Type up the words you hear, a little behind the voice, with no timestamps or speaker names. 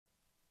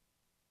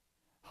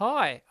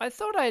Hi, I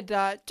thought I'd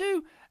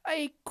do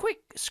a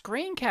quick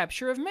screen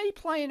capture of me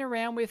playing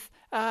around with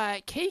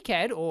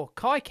KiCAD, or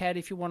KiCAD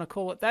if you want to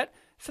call it that,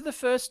 for the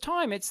first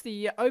time. It's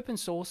the open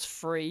source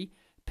free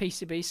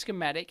PCB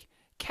schematic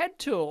CAD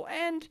tool,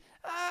 and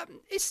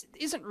this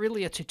isn't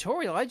really a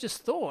tutorial. I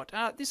just thought,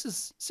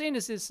 seeing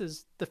as this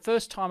is the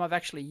first time I've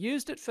actually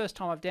used it, first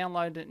time I've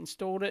downloaded it,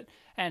 installed it,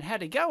 and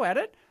had a go at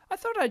it, I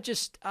thought I'd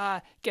just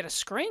get a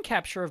screen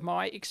capture of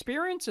my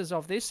experiences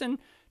of this and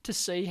to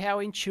see how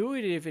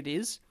intuitive it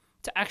is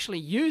to actually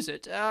use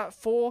it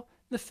for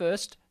the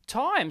first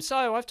time.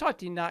 So I've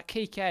typed in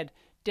KiCAD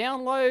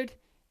download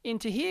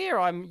into here.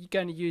 I'm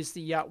going to use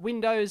the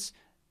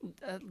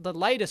the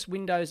latest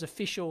Windows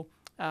official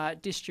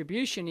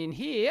distribution in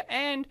here,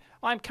 and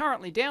I'm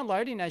currently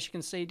downloading, as you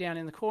can see down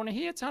in the corner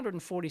here, it's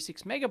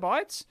 146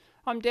 megabytes.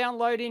 I'm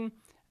downloading,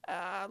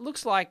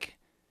 looks like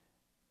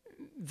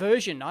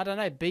version, I don't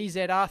know,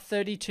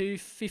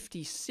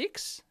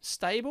 BZR3256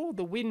 stable,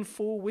 the Win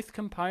full with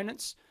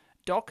components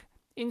doc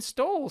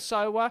install.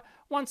 So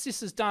once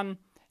this is done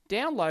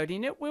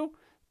downloading it, we'll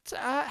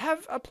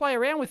have a play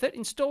around with it,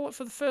 install it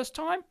for the first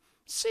time,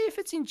 see if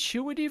it's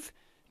intuitive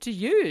to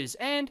use.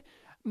 And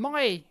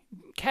my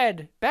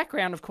CAD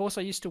background, of course,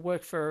 I used to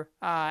work for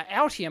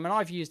Altium, and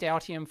I've used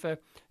Altium for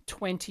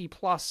 20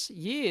 plus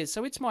years,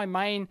 so it's my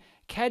main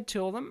CAD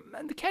tool.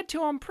 And the CAD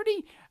tool I'm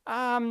pretty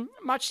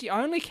much the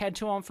only CAD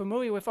tool I'm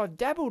familiar with. I've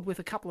dabbled with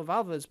a couple of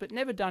others, but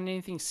never done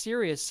anything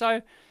serious.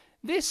 So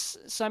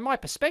my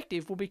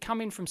perspective will be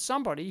coming from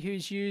somebody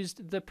who's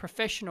used the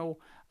professional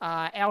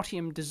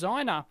Altium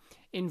designer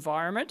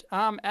environment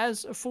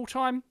as a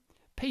full-time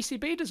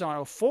PCB designer,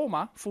 or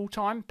former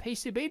full-time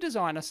PCB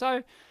designer.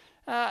 So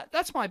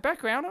that's my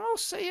background, and I'll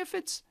see if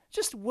it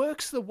just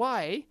works the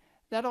way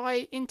that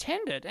I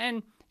intended,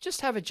 and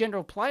just have a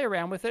general play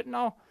around with it, and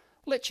I'll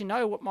let you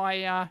know what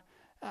my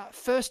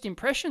first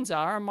impressions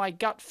are and my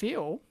gut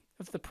feel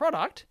of the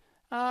product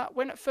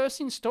when it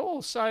first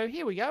installs. So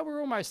here we go,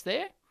 we're almost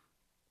there.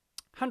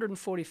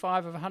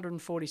 145 of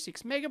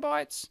 146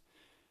 megabytes.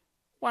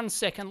 1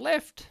 second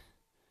left.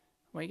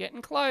 We're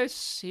getting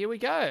close. Here we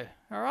go.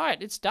 All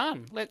right, it's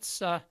done.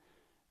 Let's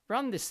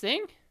run this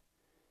thing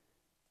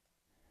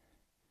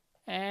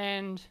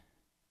and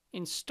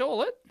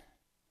install it.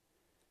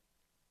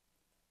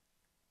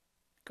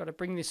 Got to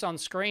bring this on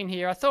screen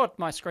here. I thought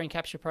my screen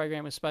capture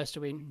program was supposed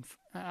to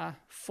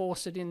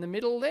force it in the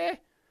middle there.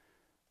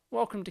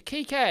 Welcome to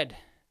KiCAD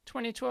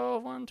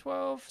 2012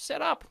 112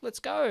 setup. Let's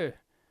go.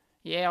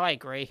 Yeah, I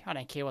agree. I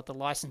don't care what the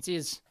license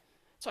is.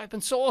 It's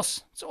open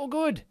source. It's all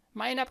good.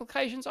 Main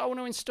applications, I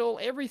want to install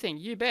everything.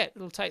 You bet.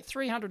 It'll take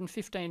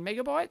 315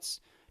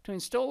 megabytes to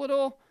install it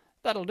all.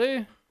 That'll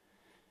do.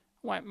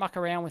 Won't muck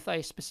around with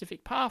a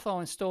specific path. I'll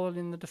install it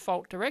in the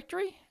default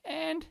directory,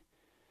 and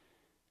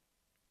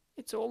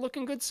it's all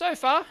looking good so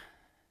far.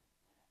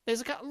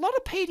 There's a lot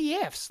of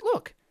PDFs.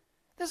 Look,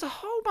 there's a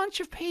whole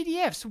bunch of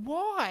PDFs.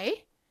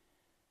 Why?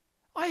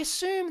 I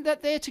assume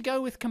that they're to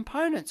go with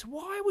components.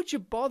 Why would you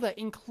bother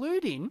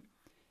including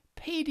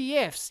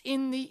PDFs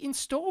in the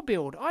install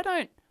build? I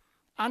don't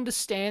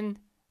understand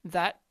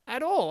that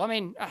at all. I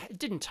mean, it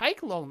didn't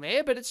take long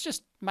there, but it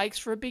just makes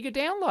for a bigger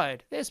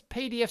download. There's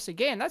PDFs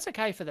again. That's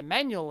okay for the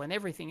manual and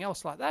everything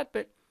else like that,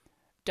 but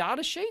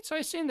data sheets, I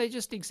assume they're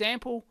just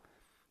example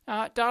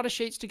data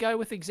sheets to go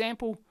with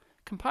example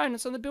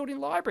components on the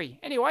built-in library.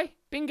 Anyway,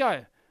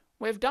 bingo,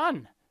 we've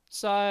done.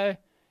 So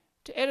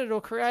to edit or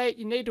create,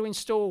 you need to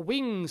install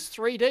Wings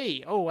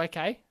 3D. Oh,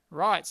 okay.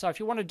 Right. So if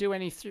you want to do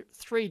any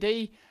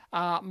 3D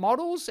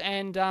models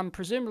and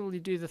presumably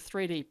do the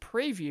 3D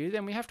preview,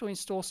 then we have to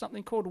install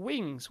something called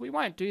Wings. We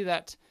won't do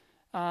that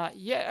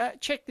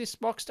yet. Check this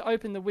box to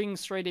open the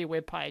Wings 3D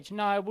webpage.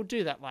 No, we'll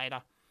do that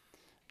later.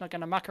 Not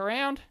going to muck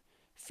around.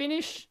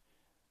 Finish.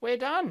 We're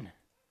done.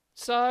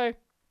 So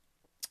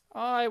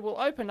I will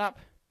open up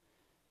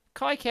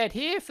KiCAD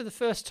here for the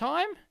first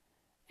time,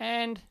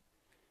 and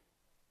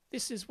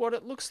this is what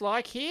it looks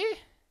like here.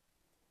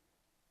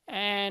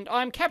 And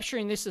I'm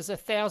capturing this as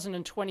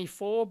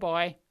 1024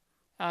 by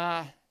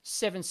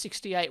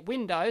 768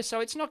 window,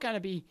 so it's not going to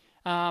be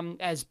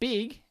as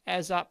big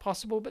as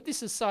possible, but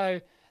this is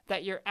so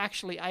that you're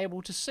actually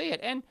able to see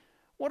it. And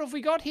what have we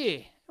got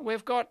here?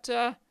 We've got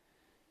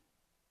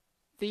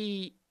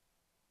the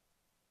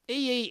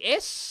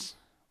EES,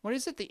 what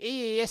is it? The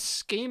EES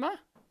schema,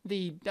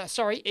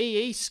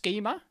 EE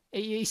schema,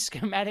 EE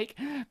schematic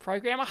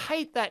program. I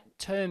hate that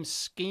term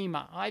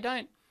schema. I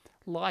don't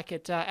like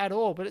it at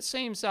all, but it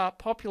seems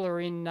popular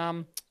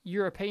in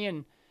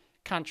European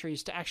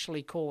countries to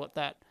actually call it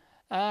that.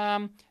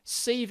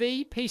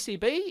 CV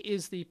PCB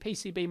is the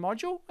PCB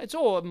module. It's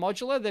all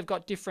modular. They've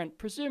got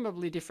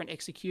presumably different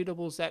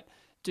executables that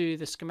do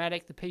the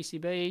schematic, the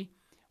PCB.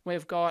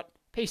 We've got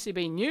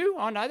PCB new.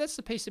 Oh no, that's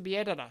the PCB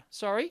editor.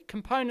 Sorry,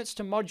 components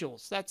to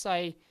modules.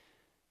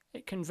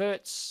 It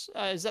converts,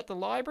 is that the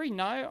library?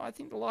 No, I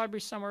think the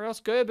library's somewhere else.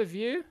 Gerber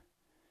view,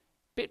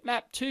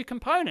 bitmap to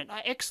component.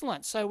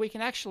 Excellent. So we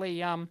can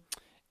actually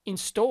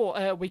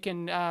install, we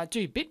can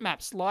do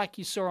bitmaps like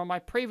you saw on my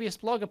previous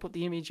blog. I put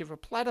the image of a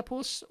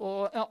platypus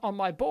or on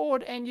my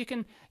board, and you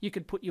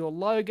could put your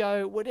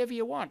logo, whatever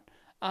you want,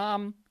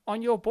 on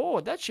your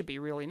board. That should be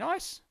really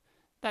nice.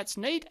 That's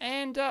neat.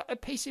 And a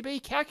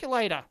PCB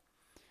calculator.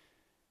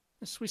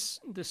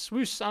 The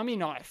Swiss Army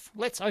knife.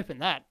 Let's open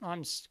that.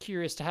 I'm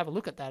curious to have a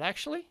look at that,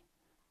 actually.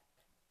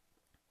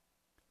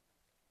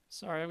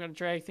 Sorry, I'm going to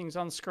drag things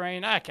on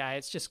screen. Okay,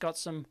 it's just got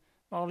some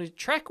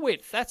track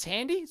width. That's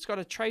handy. It's got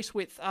a trace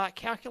width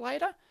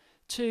calculator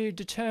to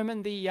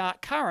determine the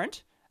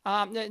current,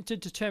 to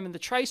determine the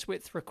trace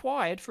width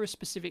required for a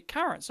specific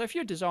current. So if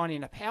you're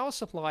designing a power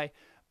supply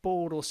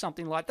board or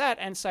something like that,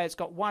 and say it's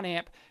got 1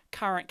 amp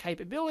current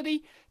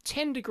capability,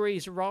 10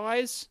 degrees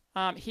rise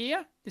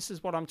here, this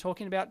is what I'm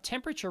talking about,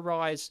 temperature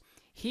rise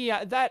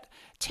here. That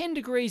 10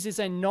 degrees is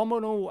a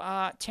nominal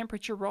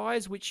temperature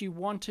rise, which you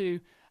want to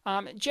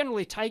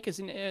generally take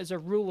as a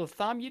rule of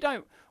thumb. You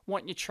don't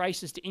want your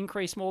traces to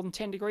increase more than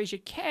 10 degrees. You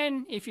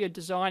can if you're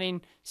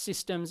designing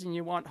systems and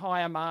you want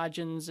higher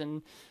margins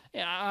and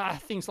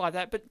things like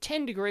that, but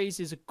 10 degrees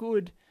is a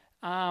good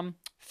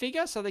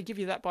figure, so they give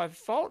you that by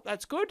default.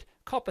 That's good.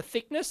 Copper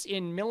thickness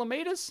in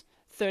millimeters,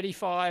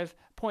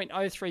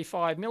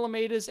 35.035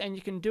 millimeters, and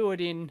you can do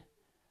it in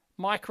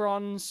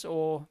microns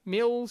or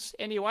mils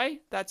anyway.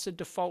 That's a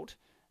default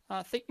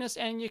thickness.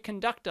 And your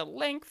conductor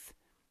length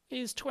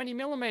is 20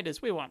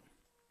 millimeters.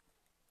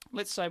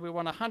 Let's say we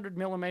want a 100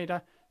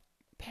 millimeter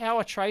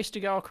power trace to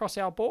go across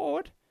our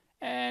board,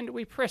 and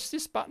we press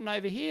this button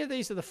over here.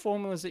 These are the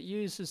formulas it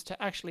uses to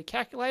actually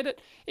calculate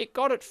it. It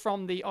got it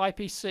from the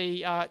IPC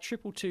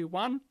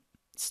 2221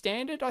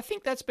 standard. I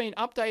think that's been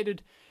updated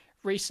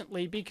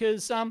recently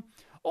because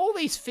all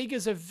these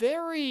figures are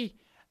very,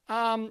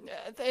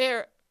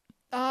 they're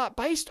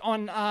based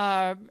on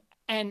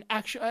an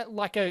actual,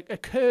 like a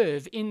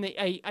curve in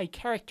a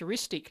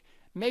characteristic,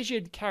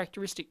 measured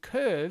characteristic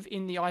curve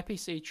in the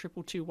IPC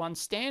 2221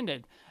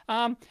 standard.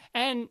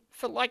 And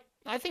for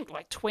I think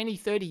 20,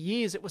 30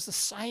 years, it was the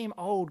same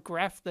old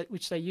graph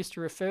which they used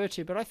to refer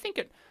to, but I think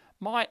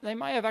they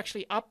may have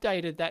actually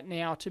updated that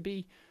now to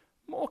be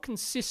more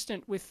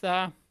consistent with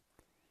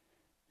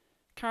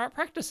current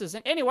practices.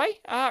 And anyway,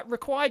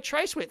 required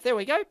trace width, there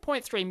we go,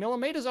 0.3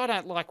 millimeters. I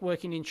don't like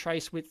working in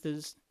trace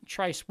widths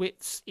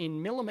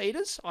in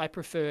millimeters. I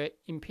prefer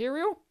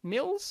imperial,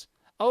 mils.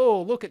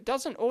 Oh, look, it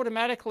doesn't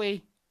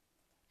automatically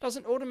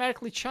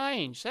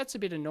change. That's a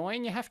bit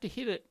annoying. You have to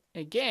hit it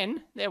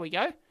again. There we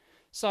go.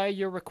 So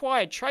your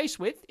required trace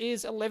width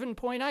is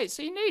 11.8.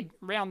 So you need,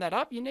 round that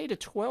up, you need a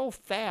 12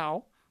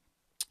 thou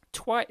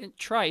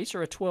trace,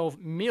 or a 12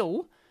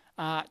 mil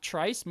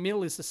trace.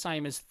 Mil is the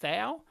same as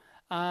thou.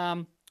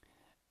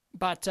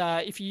 But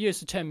if you use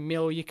the term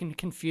mil, you can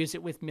confuse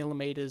it with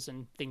millimeters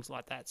and things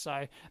like that.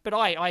 So, but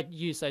I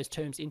use those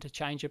terms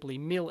interchangeably,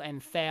 mil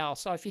and thou.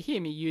 So if you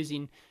hear me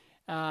using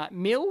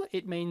mil,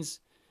 it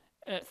means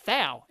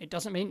thou. It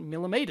doesn't mean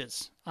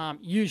millimeters,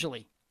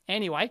 usually.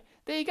 Anyway,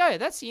 there you go.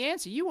 That's the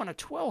answer. You want a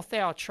 12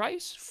 thou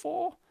trace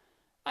for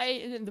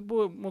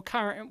will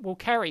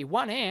carry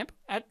 1 amp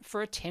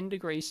for a 10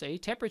 degree C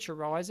temperature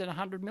rise at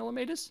 100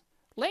 millimeters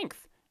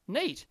length.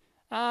 Neat.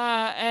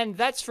 And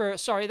that's for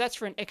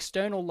an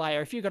external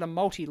layer. If you've got a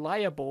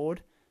multi-layer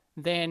board,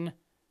 then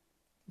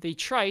the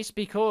trace,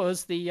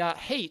 because the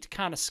heat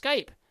can't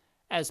escape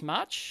as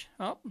much.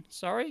 Oh,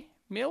 sorry,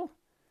 mil.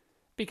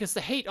 Because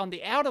the heat on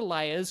the outer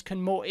layers can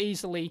more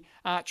easily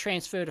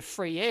transfer to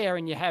free air,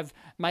 and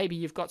maybe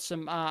you've got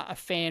some a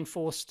fan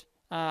forced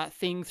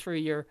thing through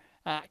your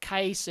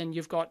case, and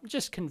you've got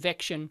just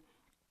convection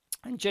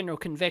and general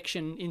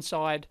convection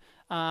inside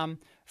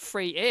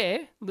free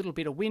air, a little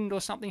bit of wind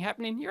or something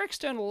happening. Your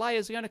external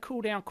layers are going to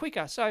cool down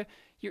quicker, so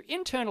your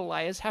internal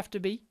layers have to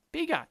be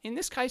bigger. In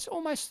this case,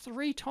 almost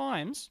 3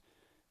 times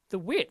the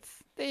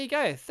width. There you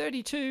go,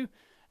 32.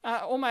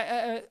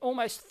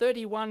 Almost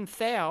 31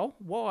 thou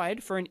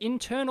wide for an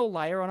internal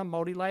layer on a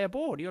multi-layer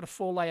board. You've got a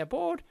 4-layer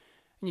board,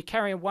 and you're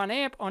carrying 1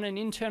 amp on an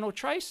internal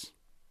trace,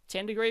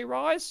 10 degree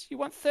rise, you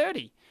want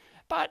 30.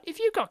 But if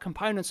you've got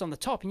components on the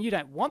top and you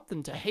don't want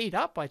them to heat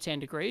up by 10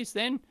 degrees,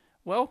 then,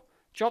 well,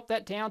 drop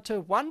that down to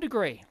 1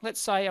 degree.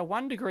 Let's say a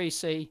 1 degree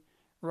C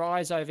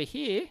rise over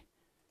here.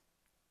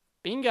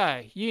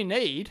 Bingo, you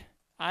need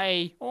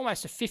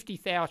almost a 50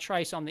 thou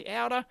trace on the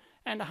outer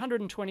and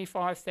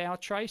 125 thou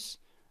trace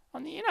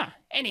on the inner.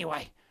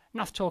 Anyway,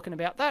 enough talking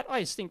about that.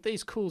 I just think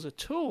these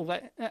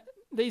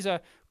these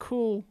are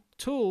cool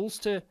tools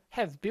to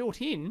have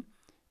built in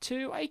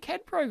to a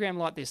CAD program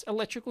like this.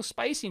 Electrical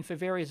spacing for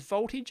various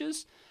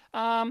voltages.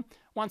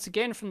 Once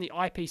again, from the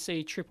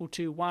IPC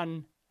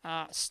 2221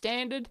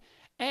 standard.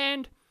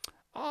 And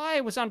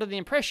I was under the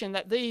impression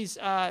that these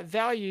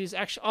values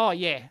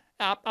actually,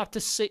 up to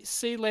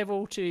sea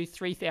level to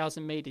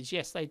 3,000 meters.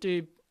 Yes, they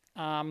do.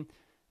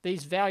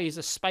 These values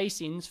are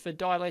spacings for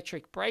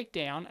dielectric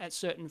breakdown at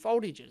certain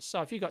voltages.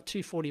 So if you've got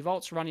 240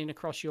 volts running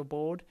across your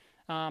board,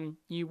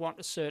 you want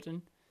a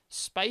certain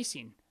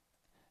spacing.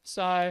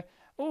 So,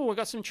 we've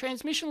got some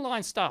transmission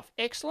line stuff.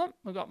 Excellent.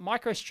 We've got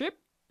microstrip,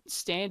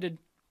 standard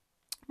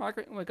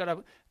We've got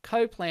a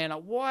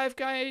coplanar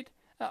waveguide,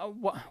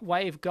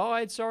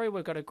 waveguide. Sorry,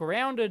 we've got a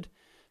grounded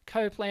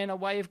coplanar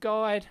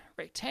waveguide,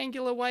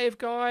 rectangular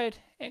waveguide,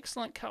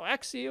 excellent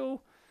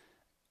coaxial.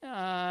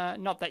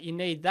 Not that you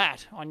need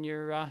that on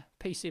your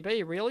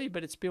PCB really,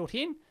 but it's built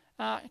in.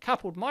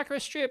 Coupled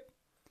microstrip,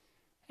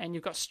 and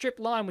you've got strip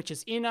line, which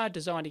is inner,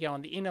 designed to go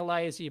on the inner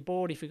layers of your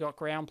board if you've got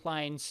ground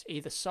planes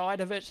either side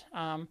of it,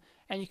 and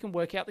you can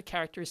work out the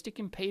characteristic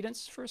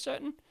impedance for a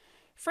certain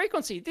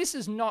frequency. This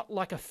is not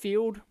like a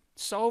field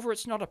solver.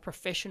 It's not a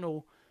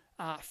professional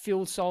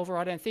field solver,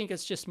 I don't think.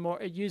 It's just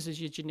more, it uses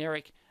your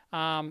generic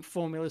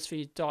formulas for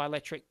your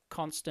dielectric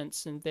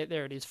constants, and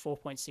there it is,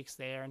 4.6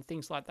 there, and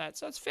things like that.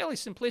 So it's fairly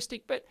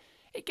simplistic, but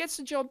it gets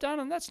the job done,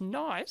 and that's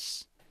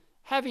nice,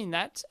 having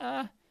that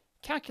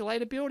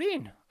calculator built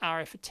in.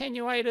 RF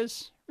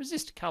attenuators,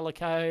 resistor color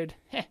code,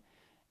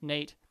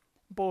 neat,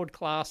 board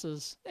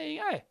classes, there you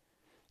go.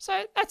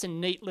 So that's a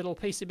neat little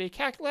PCB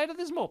calculator.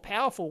 There's more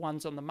powerful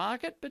ones on the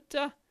market,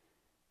 but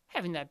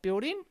having that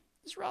built in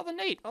is rather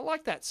neat. I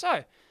like that.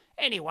 So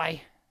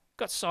anyway,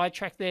 got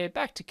sidetracked there.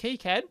 Back to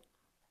KiCAD.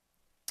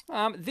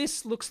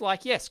 This looks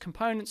like, yes,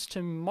 components to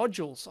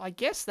modules. I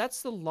guess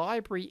that's the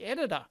library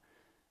editor,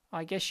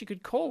 I guess you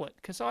could call it,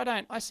 because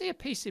I see a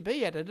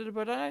PCB editor,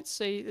 but I don't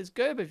see, there's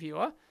Gerber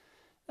Viewer,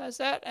 there's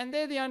that, and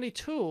they're the only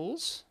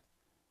tools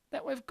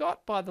that we've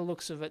got by the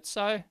looks of it.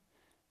 So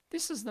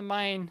this is the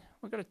main.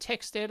 We've got a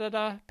text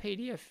editor,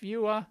 PDF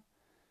viewer.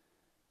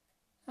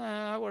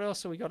 What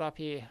else have we got up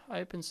here?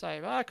 Open,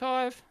 save,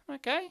 archive.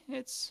 Okay,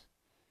 it's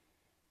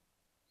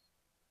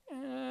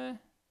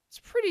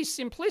pretty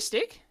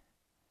simplistic.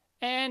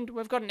 And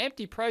we've got an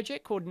empty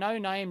project called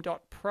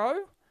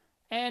noname.pro.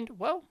 And,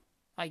 well,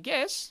 I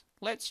guess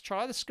let's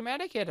try the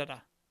schematic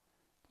editor.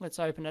 Let's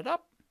open it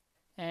up.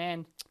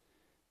 And,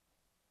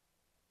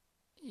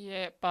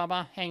 yeah,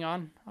 bummer. Hang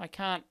on. I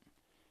can't.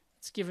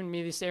 It's given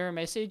me this error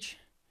message.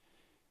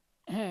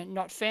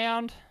 Not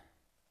found.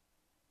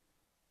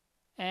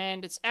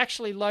 And it's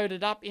actually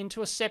loaded up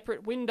into a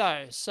separate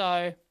window.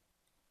 So,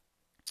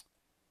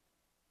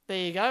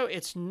 there you go.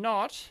 It's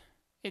not.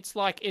 It's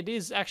like, it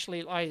is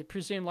actually, I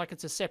presume, like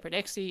it's a separate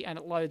exe and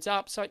it loads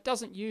up. So it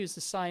doesn't use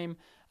the same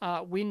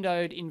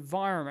windowed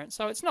environment.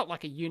 So it's not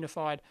like a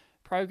unified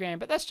program,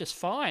 but that's just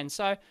fine.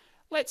 So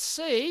let's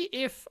see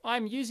if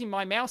I'm using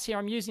my mouse here.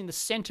 I'm using the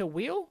center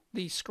wheel,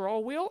 the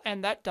scroll wheel,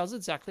 and that does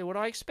exactly what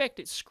I expect.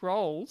 It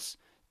scrolls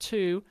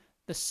to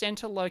the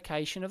center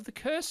location of the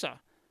cursor.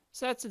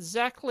 So that's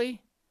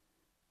exactly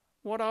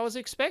what I was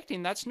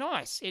expecting. That's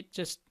nice. It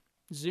just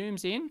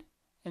zooms in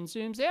and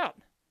zooms out.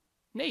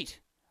 Neat.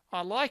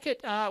 I like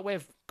it.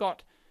 We've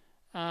got,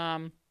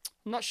 I'm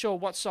not sure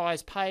what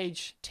size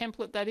page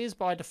template that is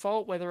by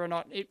default, whether or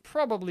not, it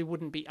probably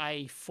wouldn't be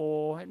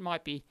A4. It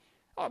might be,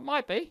 oh, it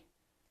might be.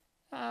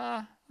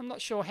 I'm not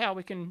sure how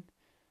we can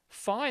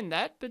find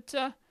that, but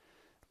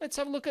let's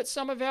have a look at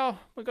some of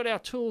we've got our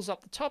tools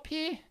up the top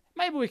here.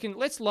 Maybe we can,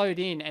 let's load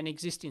in an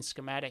existing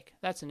schematic.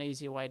 That's an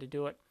easier way to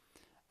do it.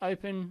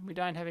 Open, we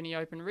don't have any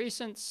open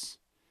recents.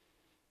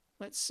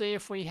 Let's see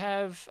if we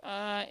have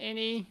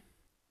any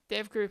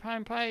dev group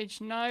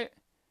homepage. No,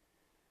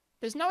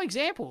 there's no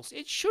examples.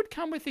 It should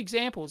come with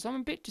examples. I'm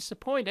a bit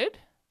disappointed,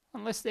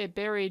 unless they're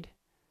buried.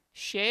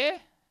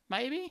 Share,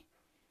 maybe,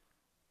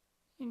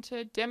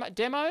 into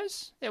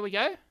demos. There we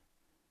go.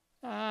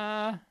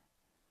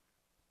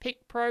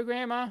 Pick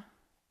programmer.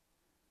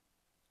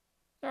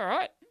 All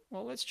right.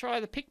 Well, let's try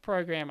the pick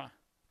programmer.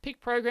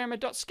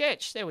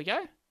 Pickprogrammer.sketch. There we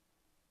go.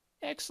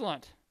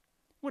 Excellent.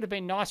 Would have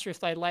been nicer if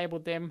they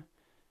labeled them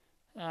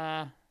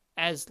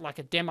as like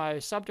a demo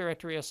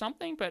subdirectory or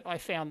something, but I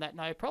found that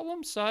no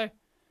problem, so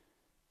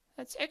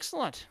that's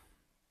excellent.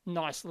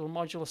 Nice little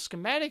modular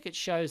schematic. It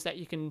shows that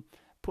you can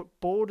put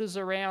borders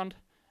around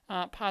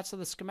parts of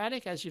the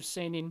schematic, as you've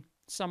seen in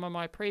some of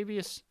my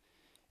previous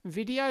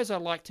videos. I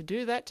like to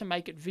do that to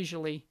make it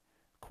visually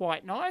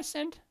quite nice,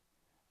 and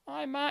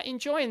I'm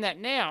enjoying that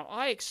now.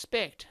 I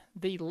expect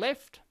the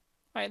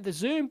the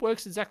zoom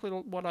works exactly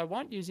what I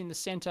want using the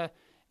center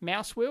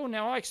mouse wheel.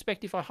 Now I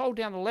expect if I hold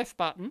down the left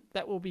button,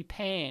 that will be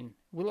pan.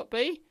 Will it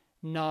be?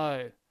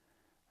 No.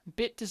 A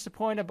bit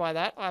disappointed by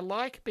that. I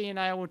like being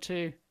able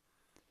to,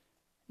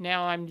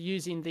 now I'm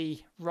using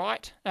the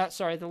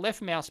the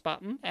left mouse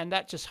button, and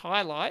that just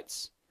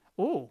highlights.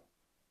 Ooh,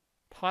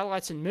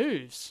 highlights and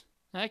moves.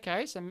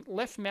 Okay, so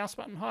left mouse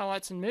button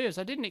highlights and moves.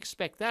 I didn't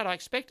expect that. I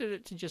expected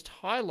it to just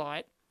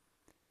highlight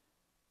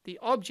the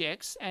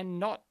objects and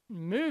not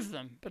move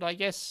them, but I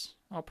guess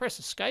I'll press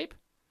escape.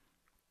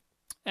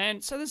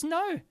 And so there's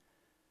no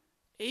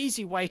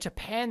easy way to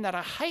pan that.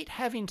 I hate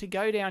having to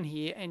go down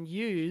here and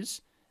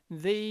use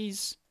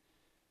these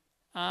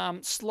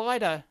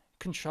slider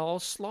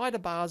controls, slider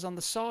bars on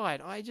the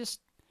side. I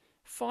just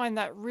find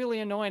that really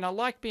annoying. I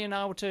like being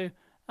able to,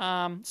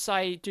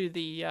 say, do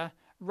the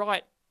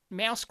right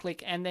mouse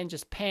click and then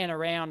just pan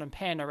around,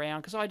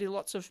 because I do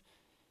lots of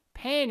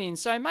panning.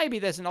 So maybe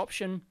there's an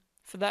option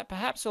for that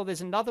perhaps, or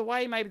there's another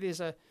way. Maybe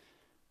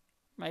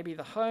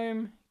the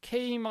home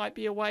key might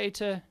be a way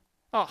to...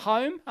 Oh,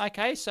 home.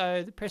 Okay,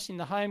 so pressing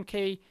the home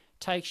key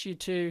takes you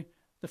to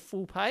the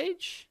full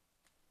page.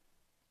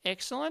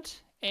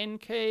 Excellent. N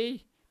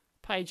key,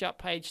 page up,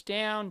 page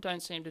down,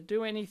 don't seem to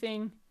do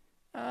anything.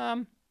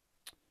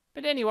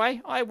 But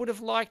anyway, I would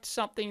have liked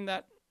something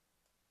that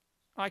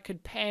I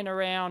could pan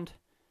around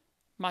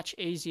much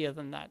easier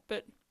than that.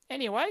 But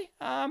anyway,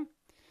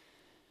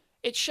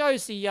 it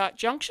shows the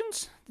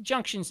junctions. The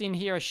junctions in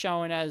here are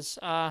shown as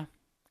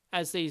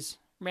these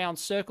round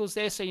circles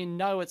there, so you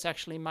know it's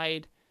actually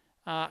made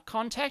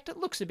contact. It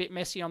looks a bit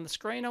messy on the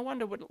screen. I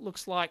wonder what it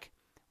looks like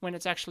when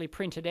it's actually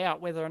printed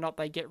out, whether or not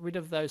they get rid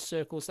of those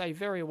circles. They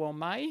very well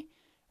may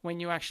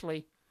when you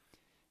actually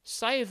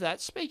save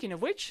that. Speaking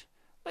of which,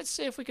 let's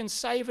see if we can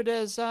save it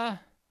as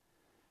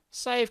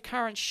save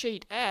current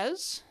sheet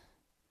as.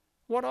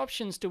 What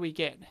options do we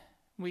get?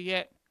 We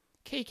get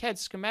KiCAD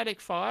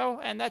schematic file,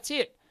 and that's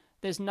it.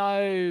 There's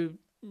no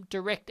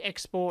direct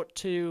export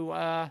to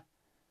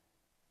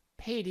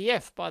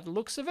PDF by the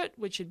looks of it,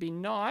 which would be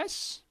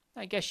nice.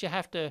 I guess you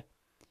have to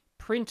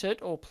print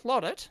it or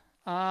plot it.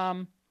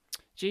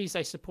 Geez,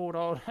 they support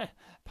old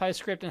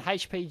PostScript and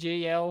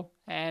HPGL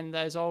and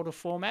those older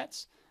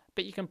formats.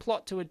 But you can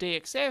plot to a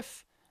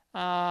DXF.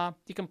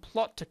 You can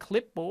plot to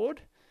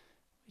clipboard,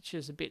 which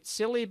is a bit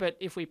silly, but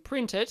if we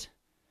print it,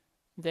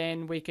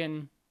 then we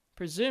can,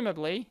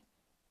 presumably,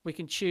 we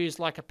can choose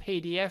like a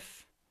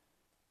PDF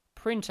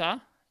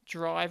printer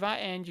driver,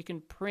 and you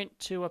can print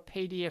to a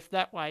PDF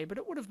that way. But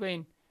it would have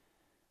been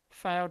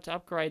failed to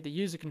upgrade the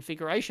user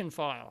configuration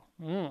file.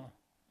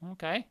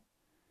 Okay.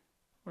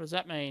 What does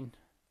that mean?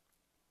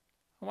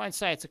 I won't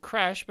say it's a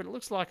crash, but it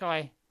looks like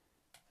I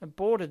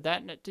aborted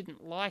that and it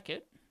didn't like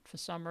it for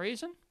some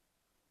reason.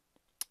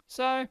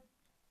 So I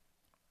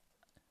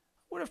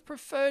would have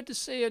preferred to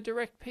see a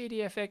direct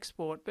PDF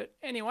export, but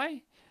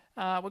anyway,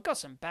 we've got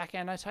some back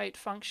annotate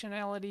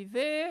functionality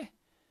there.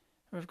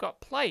 We've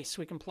got place.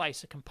 We can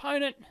place a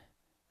component,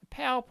 a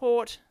power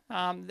port,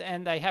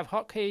 and they have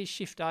hotkeys,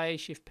 Shift A,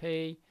 Shift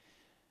P,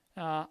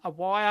 a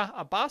wire,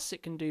 a bus.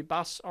 It can do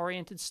bus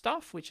oriented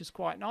stuff, which is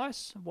quite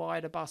nice.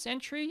 Wire to bus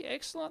entry,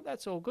 excellent.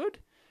 That's all good.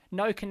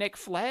 No connect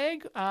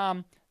flag.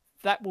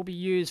 That will be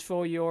used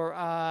for your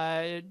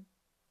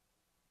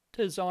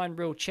design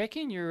rule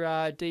checking, your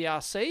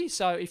DRC.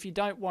 So if you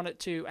don't want it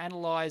to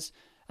analyze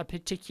a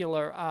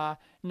particular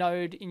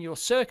node in your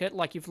circuit,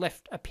 like you've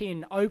left a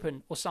pin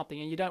open or something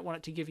and you don't want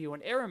it to give you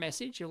an error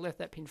message, you left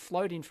that pin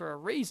floating for a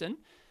reason,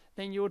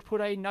 then you would put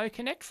a no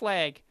connect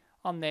flag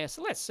on there.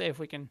 So let's see if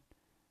we can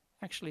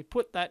actually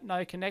put that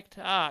no connect.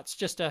 It's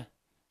just an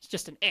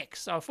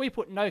X. So if we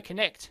put no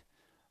connect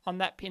on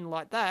that pin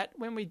like that,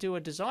 when we do a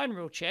design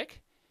rule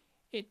check,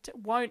 it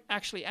won't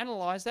actually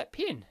analyze that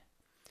pin.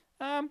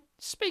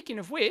 Speaking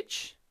of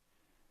which,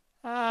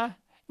 now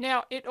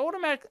it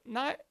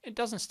no, it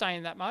doesn't stay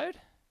in that mode.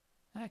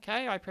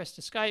 Okay, I pressed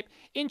escape.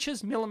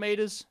 Inches,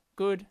 millimeters,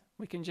 good.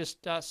 We can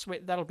just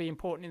switch. That'll be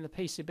important in the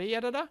PCB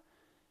editor.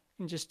 You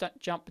can just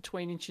jump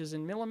between inches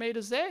and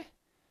millimeters there.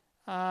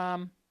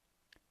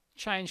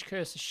 Change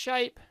cursor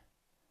shape.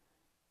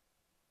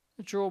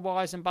 Draw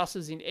wires and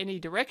buses in any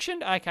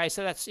direction. Okay,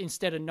 so that's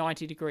instead of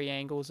 90-degree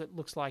angles, it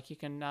looks like you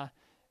can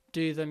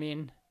do them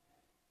in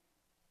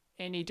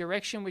any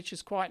direction, which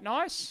is quite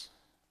nice.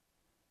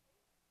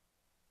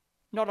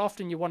 Not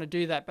often you want to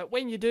do that, but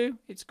when you do,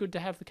 it's good to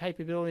have the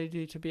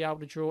capability to be able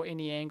to draw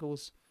any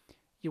angles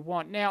you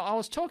want. Now, I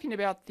was talking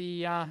about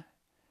the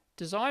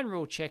design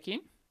rule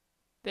check-in.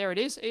 There it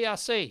is,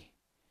 ERC.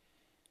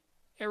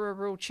 Error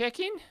rule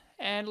check-in.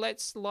 And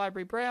let's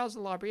library browse,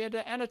 the library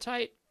editor,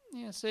 annotate,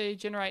 see,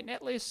 generate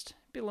netlist,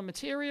 bill of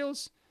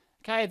materials.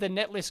 Okay, the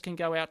netlist can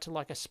go out to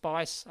like a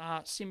SPICE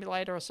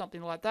simulator or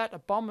something like that. A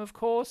bomb, of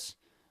course.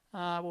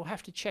 We'll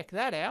have to check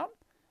that out.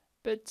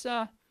 But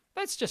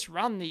let's just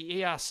run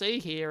the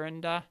ERC here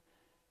and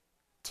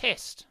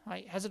test.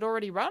 Has it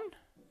already run?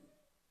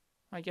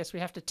 I guess we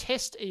have to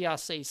test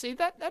ERC. See,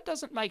 that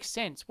doesn't make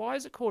sense. Why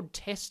is it called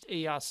test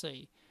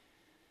ERC?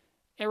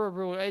 Error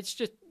rule, it's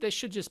just, there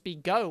should just be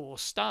go or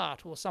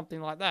start or something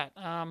like that.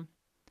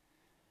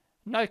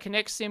 No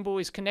connect symbol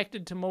is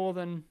connected to more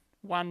than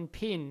one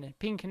pin.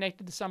 Pin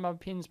connected to some other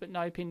pins, but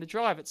no pin to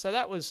drive it. So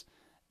that was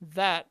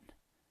that.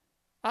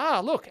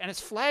 Look, and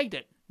it's flagged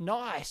it.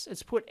 Nice.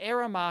 It's put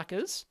error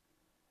markers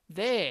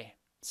there.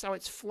 So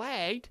it's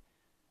flagged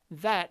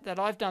that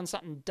I've done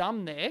something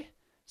dumb there.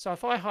 So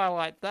if I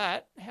highlight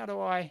that, how do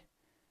I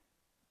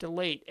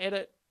delete?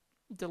 Edit,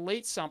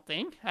 delete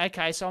something.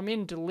 Okay, so I'm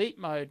in delete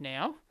mode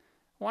now.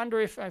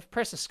 Wonder if I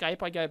press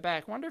escape, I go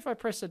back. Wonder if I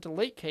press the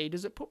delete key,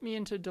 does it put me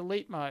into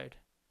delete mode?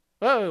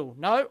 Oh,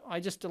 no,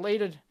 I just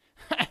deleted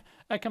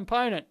a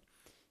component.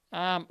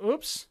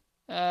 Oops.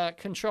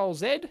 Control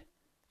Z.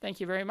 Thank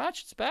you very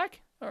much. It's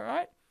back. All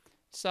right.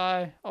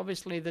 So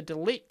obviously the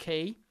delete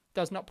key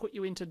does not put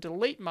you into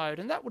delete mode,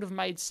 and that would have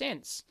made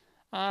sense.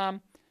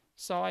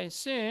 So I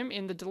assume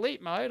in the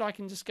delete mode I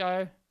can just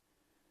go,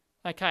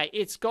 okay,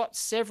 it's got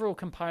several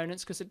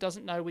components because it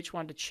doesn't know which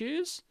one to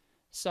choose.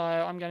 So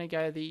I'm going to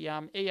go the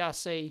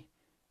ERC,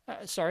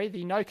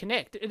 the no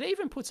connect. It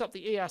even puts up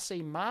the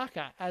ERC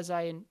marker as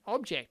an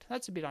object.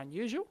 That's a bit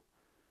unusual.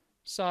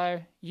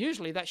 So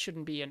usually that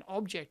shouldn't be an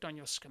object on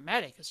your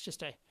schematic. It's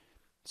just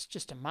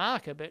a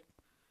marker, but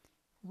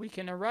we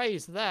can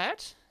erase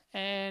that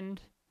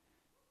and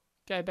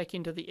go back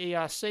into the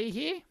ERC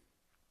here,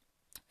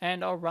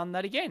 and I'll run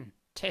that again.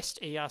 Test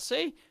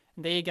ERC,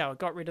 and there you go. I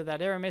got rid of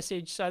that error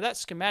message. So that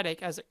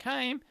schematic, as it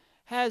came,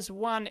 has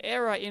one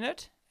error in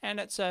it, and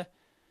it's a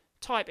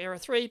type error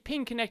 3,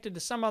 pin connected to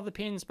some other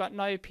pins, but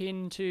no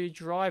pin to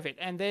drive it.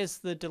 And there's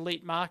the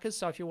delete markers.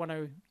 So if you want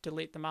to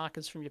delete the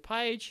markers from your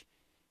page,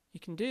 you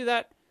can do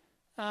that.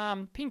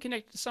 Pin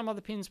connected to some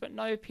other pins, but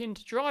no pin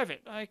to drive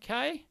it.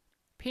 Okay.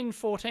 Pin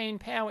 14,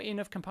 power in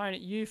of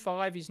component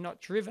U5 is not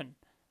driven.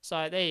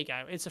 So there you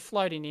go. It's a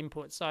floating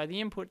input. So the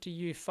input to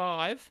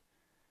U5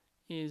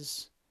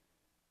 is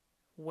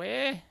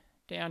where?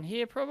 Down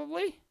here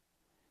probably?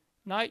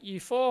 No,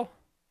 U4.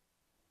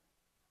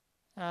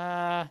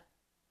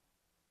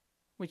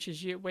 Which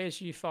is where's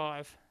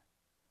U5?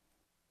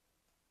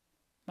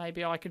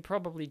 Maybe I could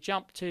probably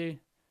jump to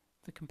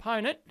the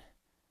component.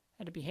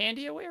 That'd be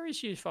handier. Where is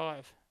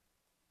U5?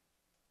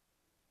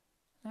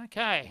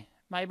 Okay.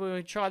 Maybe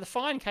we'll try the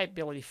find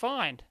capability.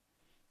 Find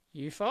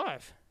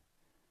U5.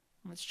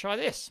 Let's try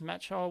this.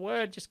 Match whole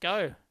word. Just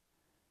go.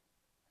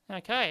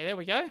 Okay, there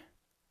we go.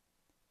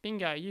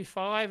 Bingo.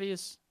 U5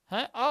 is...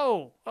 Huh?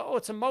 Oh,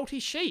 it's a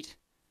multi-sheet.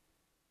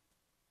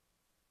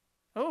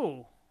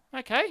 Oh,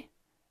 okay.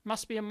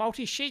 Must be a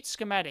multi-sheet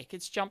schematic.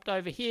 It's jumped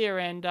over here,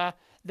 and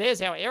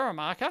there's our error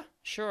marker.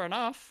 Sure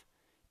enough.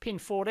 Pin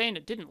 14,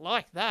 it didn't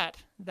like that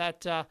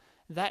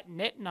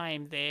net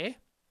name there.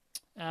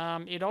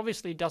 It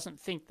obviously doesn't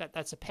think that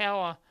that's a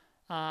power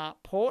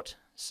port,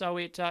 so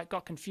it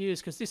got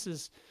confused, because this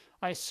is,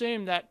 I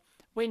assume that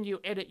when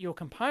you edit your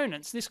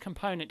components, this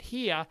component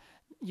here,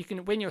 you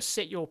can, when you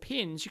set your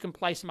pins, you can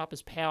place them up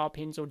as power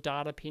pins or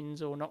data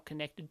pins or not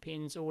connected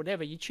pins or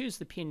whatever. You choose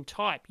the pin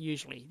type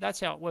usually. That's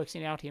how it works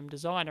in Altium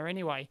Designer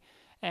anyway,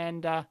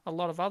 and a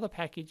lot of other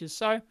packages.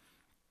 So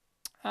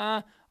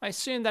I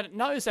assume that it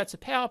knows that's a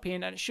power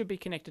pin and it should be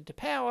connected to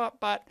power,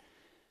 but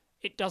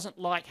it doesn't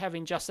like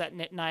having just that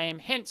net name.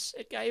 Hence,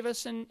 it gave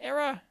us an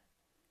error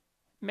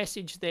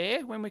message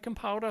there when we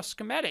compiled our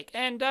schematic.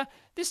 And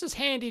this is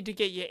handy to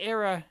get your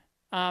error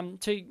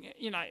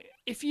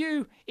if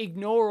you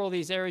ignore all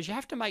these errors, you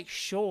have to make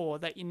sure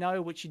that you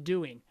know what you're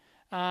doing.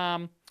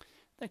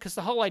 Because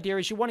the whole idea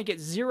is you want to get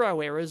 0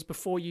 errors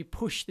before you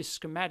push this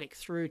schematic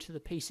through to the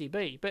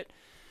PCB. But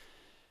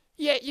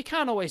yeah, you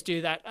can't always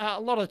do that. A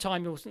lot of the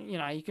time,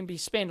 you can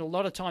spend a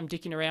lot of time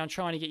dicking around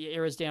trying to get your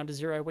errors down to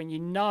 0 when you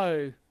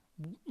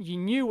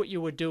knew what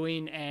you were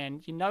doing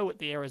and you know what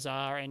the errors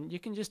are, and you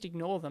can just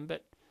ignore them.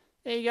 But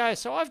there you go.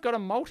 So I've got a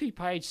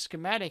multi-page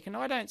schematic, and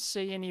I don't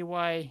see any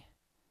way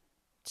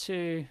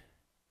to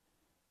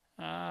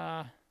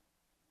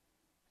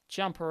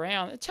jump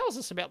around. It tells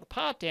us about the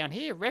part down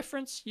here.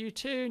 Reference,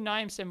 U2,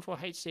 name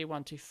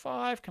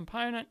 74HC125,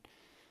 component,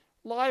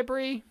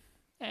 library,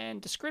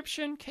 and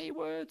description,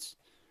 keywords.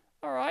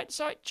 All right,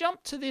 so I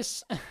jumped to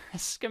this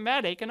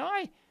schematic, and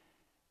I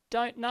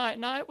don't know.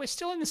 No, we're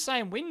still in the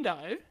same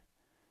window,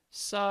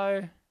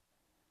 so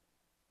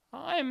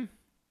I'm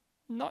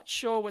not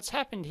sure what's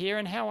happened here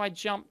and how I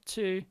jumped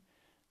to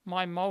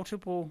my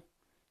multiple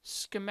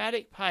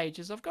schematic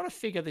pages. I've got to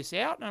figure this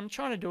out, and I'm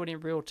trying to do it in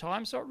real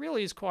time, so it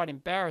really is quite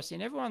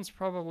embarrassing. Everyone's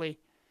probably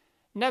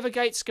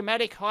navigate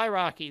schematic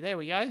hierarchy. There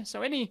we go.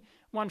 So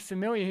anyone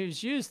familiar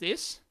who's used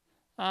this,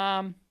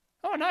 oh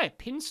no,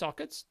 pin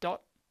sockets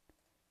dot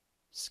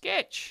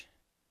sketch,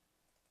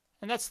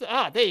 and that's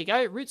the there you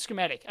go, root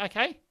schematic.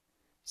 Okay,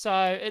 so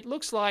it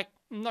looks like,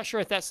 I'm not sure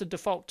if that's the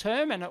default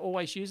term and it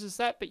always uses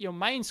that, but your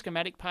main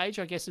schematic page,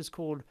 I guess, is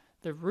called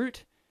the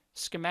root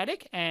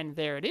schematic, and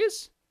there it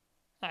is.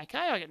 Okay,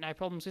 I get no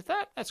problems with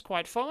that. That's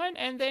quite fine.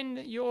 And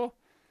then your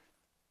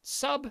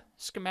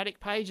sub-schematic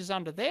page is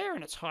under there,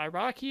 and it's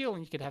hierarchical,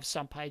 and you could have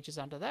some pages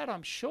under that,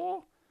 I'm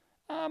sure.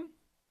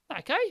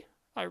 Okay,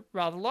 I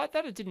rather like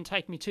that. It didn't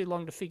take me too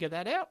long to figure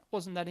that out.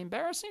 Wasn't that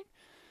embarrassing?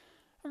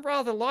 I'm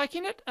rather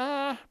liking it.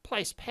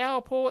 Place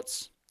power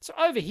ports. So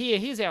over here,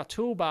 here's our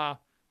toolbar.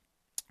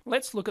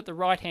 Let's look at the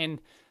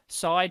right-hand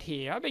side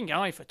here. I've been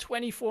going for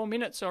 24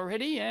 minutes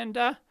already, and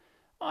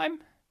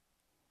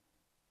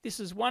this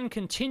is one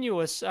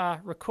continuous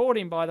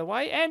recording, by the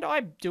way, and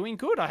I'm doing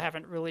good. I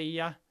haven't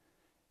really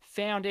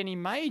found any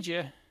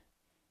major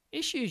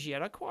issues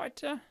yet.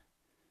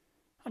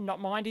 I'm not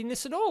minding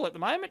this at all at the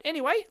moment.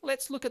 Anyway,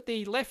 let's look at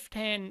the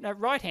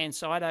right-hand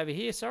side over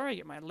here. Sorry, I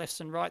get my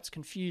lefts and rights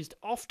confused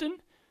often.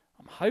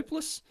 I'm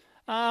hopeless.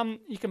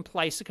 You can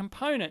place a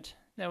component.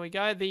 There we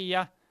go.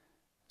 The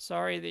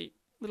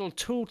little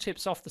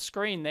tooltip's off the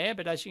screen there,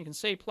 but as you can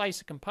see,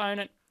 place a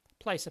component,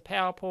 place a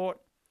power port,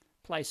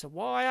 place a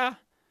wire,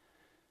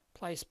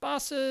 place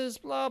buses,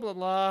 blah, blah,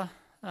 blah.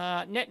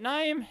 Net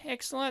name,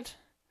 excellent.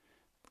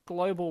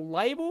 Global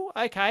label.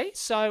 Okay,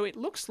 so it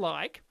looks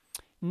like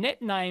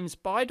net names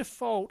by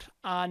default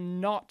are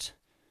not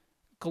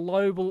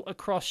global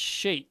across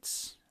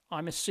sheets.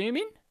 I'm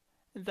assuming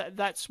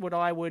that's what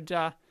I would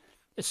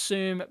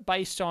assume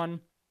based on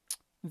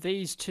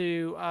these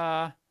two.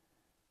 And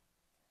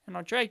and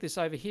I'll drag this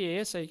over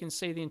here so you can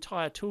see the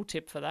entire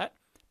tooltip for that.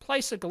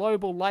 Place a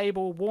global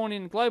label. Warn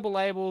in global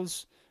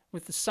labels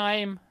with the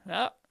same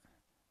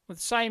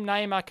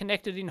name are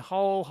connected in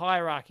whole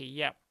hierarchy.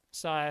 Yep.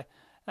 So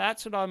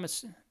that's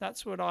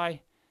what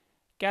I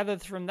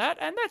gathered from that,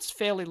 and that's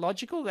fairly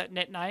logical that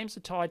net names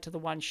are tied to the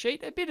one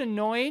sheet. A bit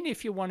annoying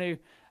if you want to,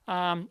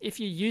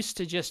 if you're used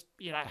to just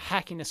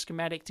hacking a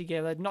schematic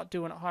together, not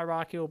doing it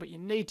hierarchical, but you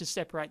need to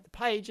separate the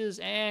pages,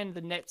 and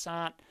the nets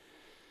aren't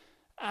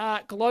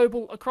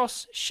global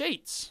across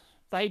sheets.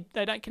 They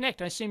don't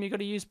connect. I assume you've got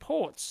to use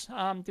ports.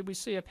 Did we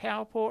see a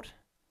power port?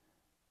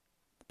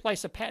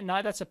 Place a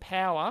no, that's a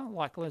power,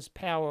 like there's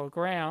power or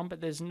ground,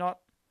 but there's not.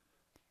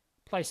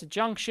 Place a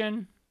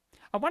junction.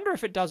 I wonder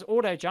if it does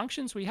auto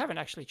junctions. We haven't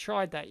actually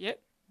tried that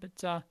yet,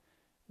 but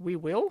we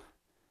will.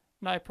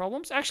 No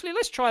problems. Actually,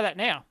 let's try that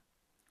now.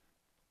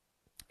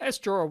 Let's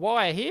draw a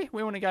wire here.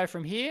 We want to go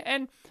from here,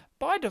 and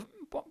by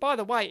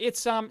the way,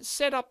 it's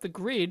set up the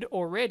grid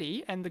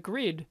already, and the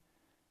grid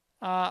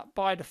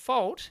by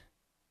default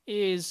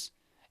is,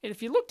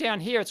 if you look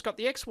down here, it's got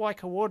the XY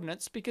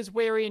coordinates because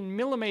we're in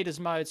millimeters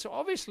mode. So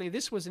obviously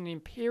this was an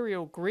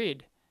imperial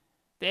grid.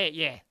 There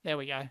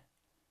we go.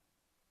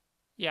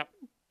 Yep.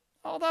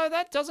 Although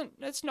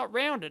that's not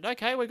rounded.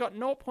 Okay, we've got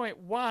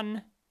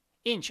 0.1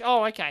 inch.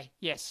 Oh, okay.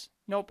 Yes.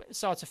 Nope.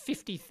 So it's a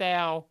 50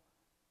 thou.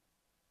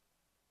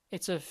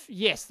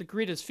 Yes, the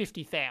grid is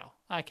 50 thou.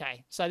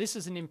 Okay. So this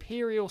is an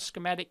imperial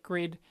schematic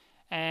grid,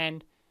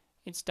 and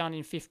it's done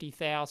in 50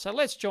 thou. So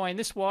let's join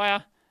this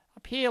wire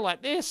up here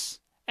like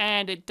this,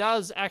 and it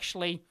does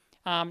actually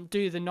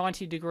do the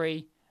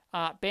 90-degree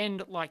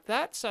bend like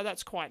that. So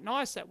that's quite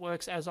nice. That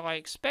works as I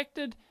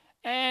expected.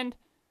 And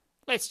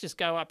let's just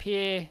go up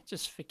here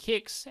just for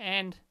kicks,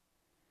 and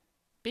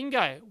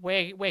bingo,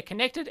 we're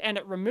connected, and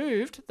it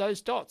removed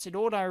those dots. It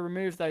auto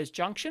removed those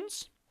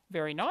junctions.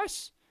 Very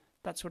nice.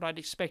 That's what I'd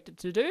expect it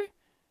to do.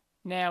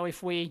 Now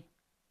I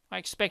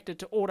expect it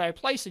to auto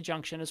place a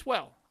junction as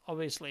well.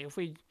 Obviously, if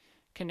we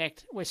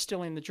connect, we're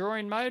still in the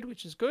drawing mode,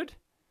 which is good.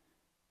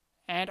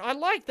 And I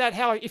like that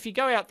how if you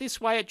go out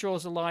this way, it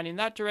draws a line in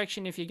that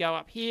direction. If you go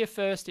up here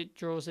first, it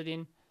draws it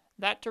in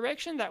that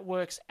direction. That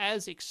works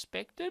as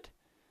expected.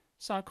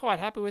 So I'm quite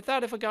happy with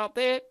that. If I go up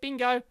there,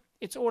 bingo,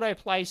 it's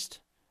auto-placed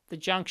the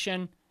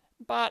junction.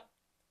 But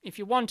if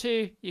you want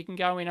to, you can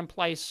go in and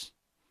place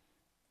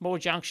more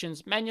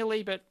junctions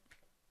manually. But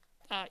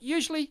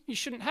usually you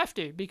shouldn't have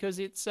to, because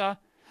it's,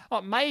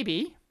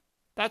 maybe,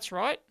 that's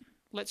right.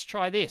 Let's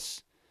try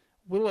this.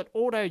 Will it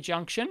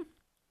auto-junction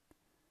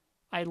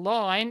a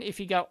line if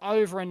you go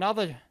over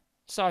another?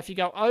 So if you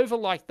go over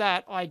like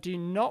that, I do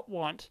not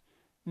want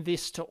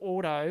this to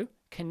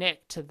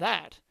auto-connect to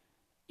that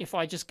if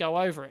I just go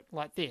over it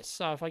like this.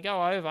 So if I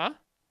go over,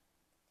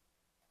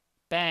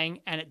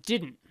 bang, and it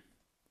didn't.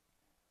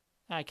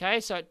 Okay,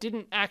 so it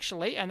didn't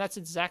actually, and that's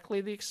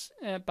exactly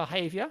the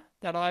behavior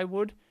that I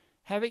would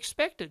have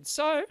expected.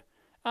 So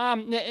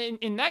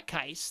in that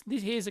case,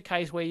 here's a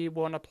case where you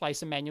want to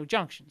place a manual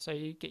junction. So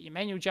you get your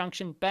manual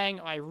junction, bang,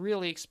 I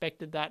really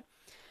expected that.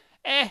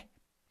 A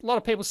lot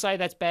of people say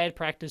that's bad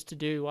practice to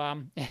do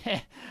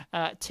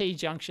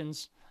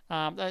T-junctions,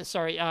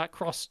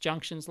 cross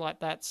junctions like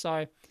that.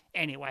 So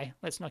anyway,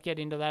 let's not get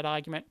into that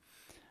argument.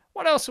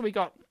 What else have we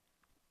got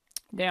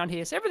down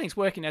here? So everything's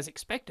working as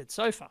expected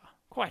so far.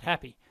 Quite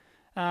happy.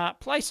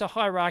 Place a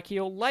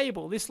hierarchical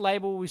label. This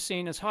label we've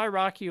seen as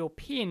hierarchical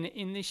pin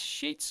in this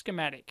sheet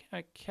schematic.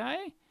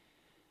 Okay.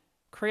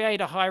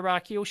 Create a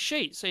hierarchical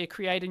sheet. So you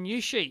create a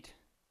new sheet.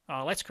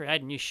 Oh, let's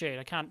create a new sheet.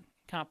 I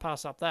can't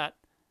pass up that.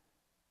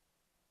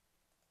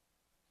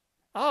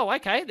 Oh,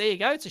 okay. There you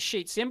go. It's a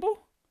sheet symbol.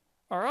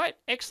 All right.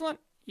 Excellent.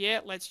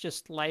 Yeah, let's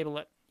just label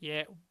it.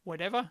 Yeah,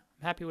 whatever.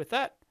 I'm happy with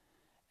that.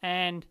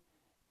 And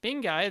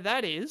bingo,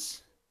 that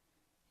is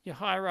your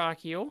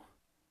hierarchical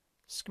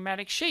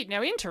schematic sheet.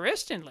 Now,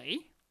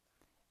 interestingly,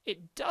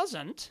 it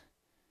doesn't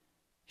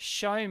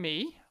show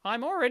me.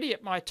 I'm already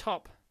at my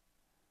top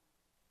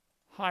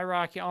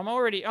hierarchy.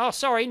 Oh,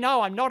 sorry.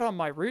 No, I'm not on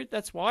my root.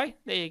 That's why.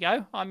 There you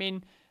go. I'm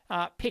in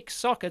pick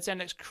sockets,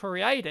 and it's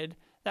created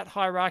that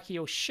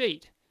hierarchical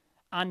sheet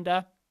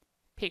under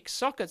pick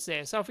sockets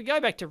there. So if we go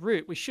back to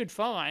root, we should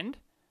find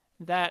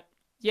that,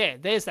 yeah,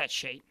 there's that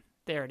sheet.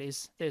 There it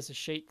is. There's a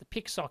sheet, the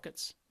pick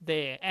sockets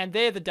there. And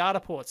they're the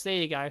data ports. There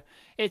you go.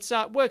 It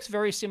works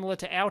very similar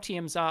to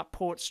Altium's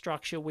port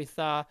structure with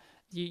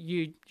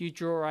you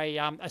draw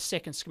a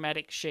second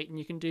schematic sheet, and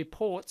you can do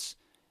ports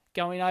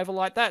going over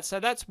like that. So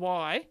that's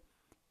why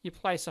you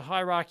place a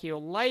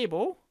hierarchical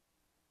label.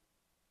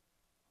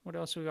 What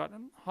else have we got?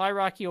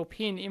 Hierarchical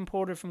pin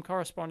imported from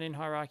corresponding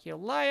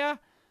hierarchical layer.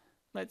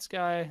 Let's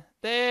go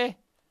there.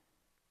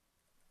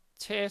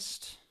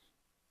 Test.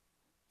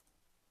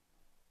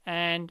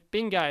 And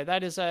bingo,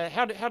 that is a,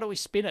 how do we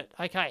spin it?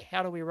 Okay,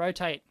 how do we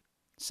rotate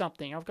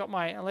something? I've got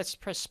my, let's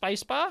press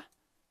spacebar.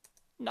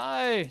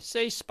 No,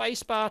 see,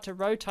 spacebar to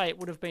rotate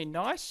would have been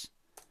nice.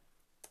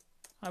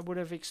 I would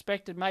have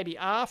expected maybe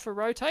R for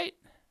rotate.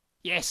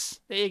 Yes,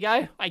 there you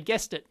go. I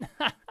guessed it.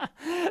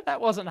 That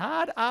wasn't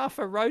hard. R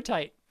for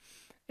rotate.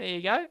 There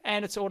you go.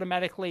 And it's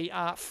automatically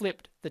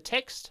flipped the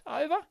text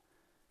over.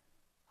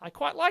 I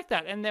quite like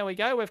that. And there we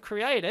go. We've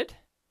created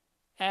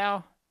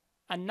our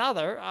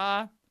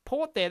another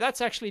port there. That's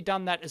actually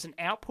done that as an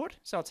output.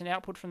 So it's an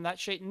output from that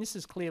sheet. And this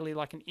is clearly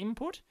like an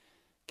input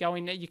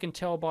going there. You can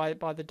tell by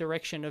the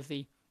direction of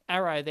the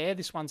arrow there.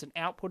 This one's an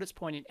output. It's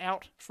pointing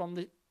out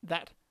from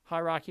that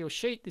hierarchical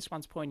sheet. This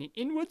one's pointing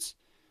inwards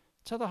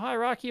to the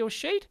hierarchical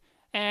sheet.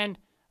 And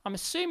I'm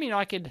assuming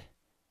I could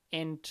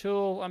end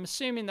tool. I'm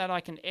assuming that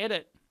I can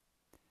edit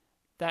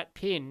that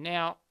pin.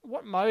 Now,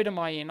 what mode am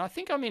I in? I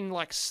think I'm in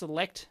like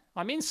select.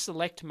 I'm in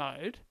select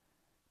mode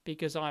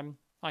because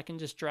I can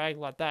just drag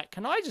like that.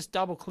 Can I just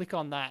double click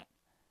on that?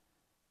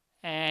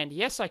 And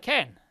yes, I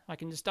can. I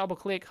can just double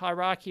click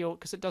hierarchical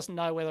because it doesn't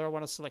know whether I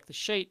want to select the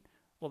sheet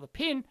or the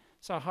pin.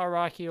 So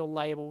hierarchical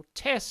label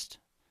test.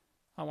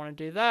 I want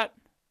to do that.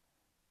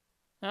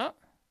 Oh.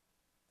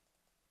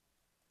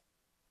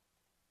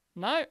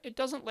 No, it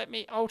doesn't let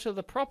me alter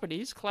the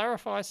properties.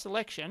 Clarify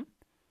selection.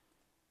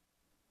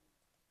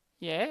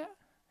 Yeah.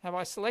 Have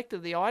I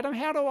selected the item?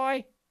 How do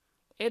I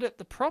edit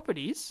the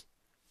properties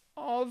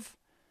of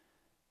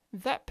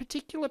that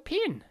particular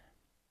pin?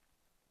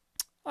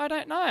 I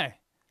don't know.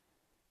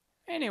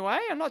 Anyway,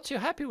 I'm not too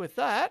happy with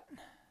that.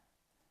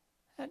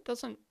 That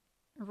doesn't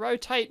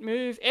rotate,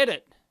 move,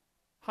 edit.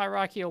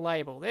 Hierarchical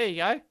label. There you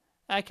go.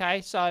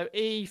 Okay, so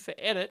E for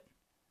edit.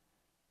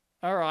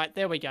 All right,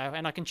 there we go.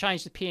 And I can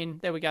change the pin.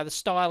 There we go. The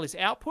style is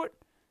output.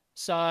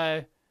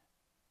 So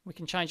we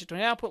can change it to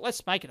an output.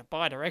 Let's make it a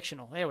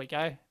bidirectional. There we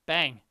go.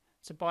 Bang.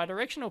 It's a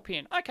bidirectional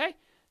pin. Okay,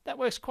 that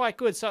works quite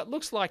good. So it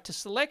looks like to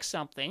select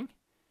something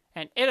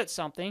and edit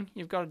something,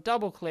 you've got to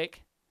double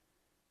click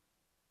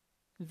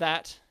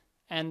that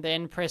and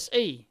then press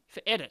E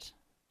for edit.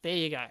 There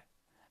you go.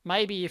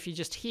 Maybe if you're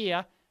just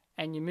here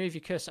and you move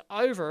your cursor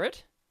over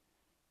it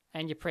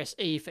and you press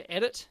E for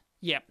edit,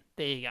 yep,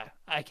 there you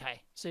go.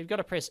 Okay, so you've got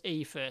to press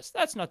E first.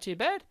 That's not too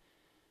bad.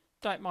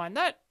 Don't mind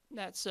that.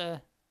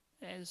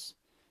 There's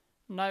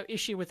no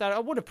issue with that. I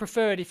would have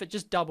preferred if it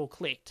just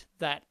double-clicked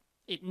that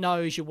it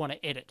knows you want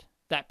to edit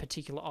that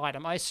particular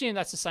item. I assume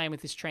that's the same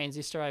with this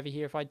transistor over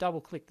here. If I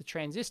double-click the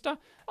transistor,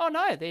 oh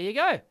no, there you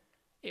go.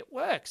 It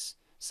works.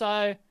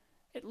 So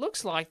it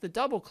looks like the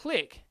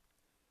double-click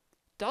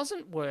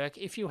doesn't work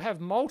if you have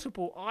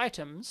multiple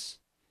items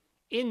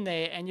in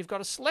there and you've got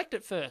to select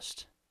it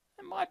first.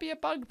 It might be a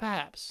bug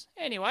perhaps.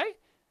 Anyway,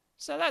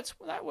 so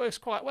that works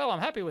quite well. I'm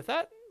happy with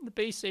that. The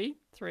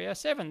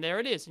BC307, there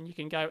it is. And you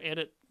can go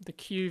edit the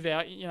Q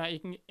value. You know, you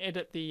can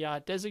edit the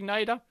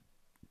designator.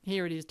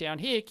 Here it is down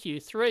here,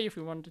 Q3, if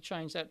we wanted to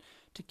change that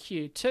to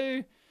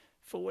Q2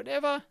 for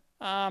whatever.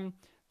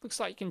 Looks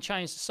like you can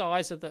change the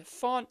size of the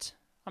font.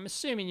 I'm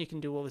assuming you can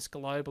do all this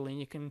globally, and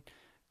you can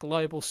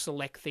global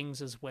select things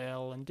as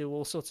well and do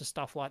all sorts of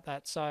stuff like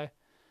that. So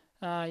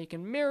you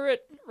can mirror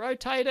it,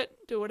 rotate it,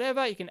 do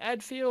whatever. You can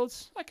add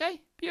fields.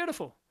 Okay,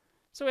 beautiful.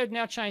 So we've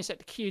now changed that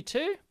to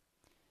Q2.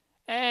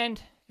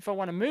 And if I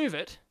want to move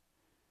it,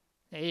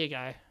 there you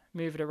go.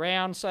 Move it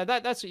around. So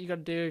that's what you got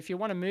to do. If you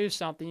want to move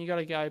something, you got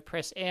to go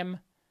press M,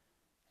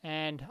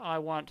 and I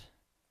want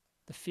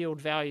the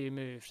field value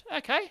moved.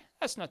 Okay,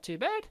 that's not too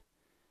bad.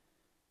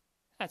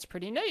 That's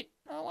pretty neat.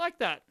 I like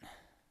that.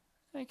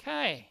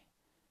 Okay,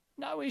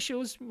 no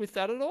issues with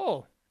that at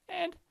all.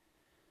 And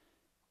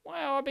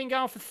wow, I've been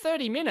going for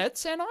 30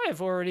 minutes, and I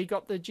have already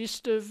got the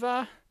gist of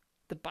the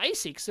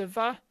basics of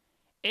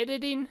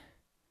editing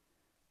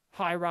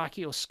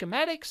hierarchical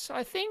schematics.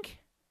 I think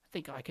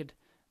I could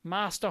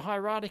master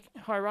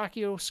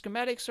hierarchical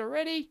schematics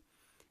already.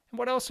 And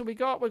what else have we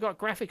got? We've got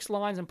graphics,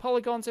 lines, and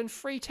polygons, and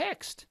free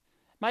text.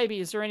 Maybe,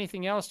 is there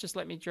anything else? Just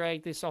let me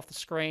drag this off the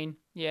screen.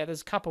 Yeah,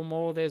 there's a couple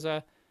more. There's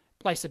a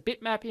place a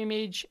bitmap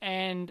image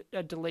and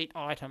a delete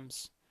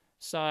items.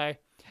 So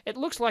it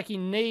looks like you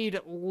need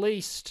at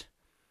least,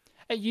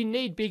 you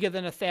need bigger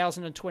than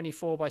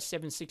 1024 by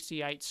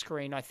 768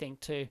 screen, I think,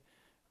 to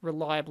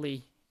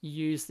reliably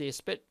use this.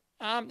 But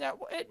no,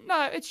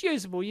 it's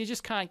usable. You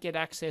just can't get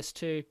access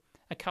to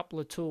a couple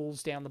of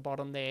tools down the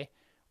bottom there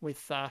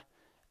with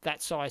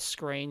that size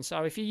screen.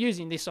 So if you're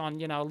using this on,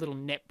 you know, a little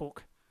netbook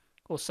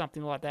or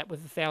something like that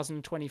with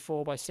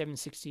 1024 by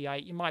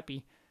 768, you might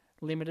be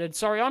limited.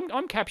 Sorry,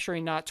 I'm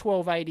capturing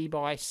 1280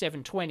 by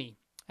 720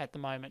 at the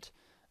moment.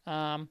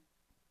 A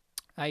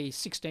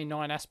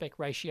 16:9 aspect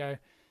ratio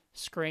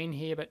screen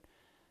here, but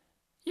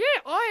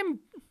yeah, I'm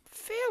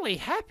fairly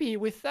happy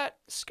with that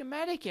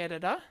schematic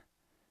editor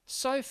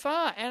so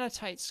far.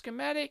 Annotate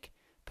schematic,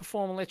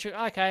 perform electric.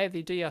 Okay,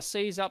 the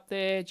DRC's up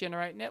there,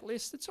 generate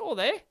netlist. It's all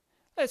there.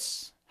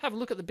 Let's have a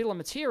look at the bill of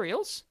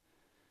materials.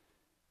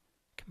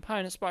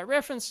 Components by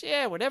reference.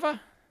 Yeah, whatever.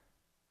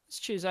 Let's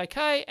choose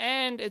OK,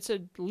 and it's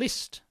a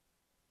list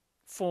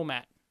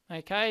format.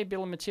 Okay,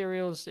 bill of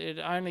materials. It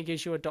only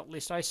gives you a dot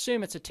list. I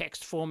assume it's a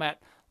text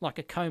format, like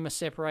a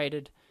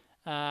comma-separated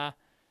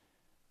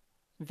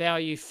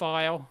value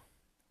file.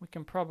 We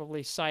can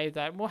probably save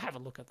that. We'll have a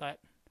look at that.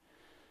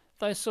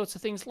 Those sorts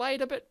of things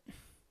later, but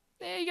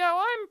there you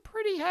go. I'm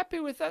pretty happy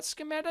with that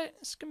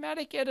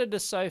schematic editor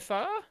so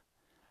far.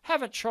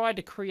 Haven't tried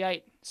to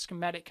create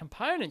schematic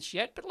components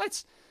yet, but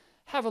let's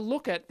have a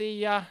look at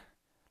the,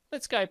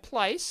 let's go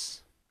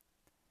place.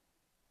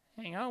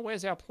 Hang on,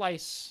 where's our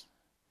place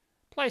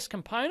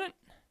component?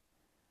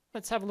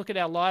 Let's have a look at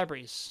our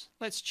libraries.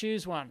 Let's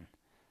choose one.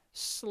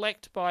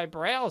 Select by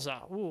browser.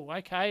 Ooh,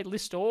 okay,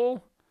 list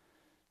all.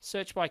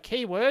 Search by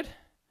keyword.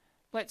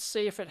 Let's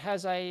see if it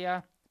has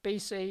a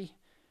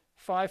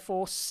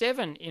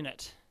BC547 in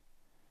it.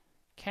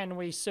 Can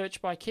we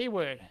search by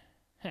keyword?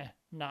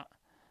 No.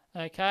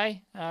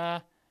 Okay.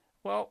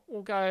 Well,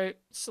 we'll go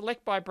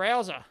select by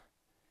browser.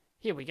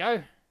 Here we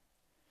go.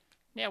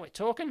 Now we're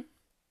talking.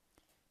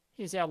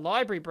 Here's our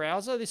library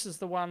browser. This is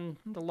the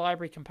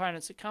library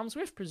components it comes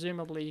with.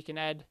 Presumably you can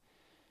add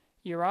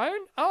your own.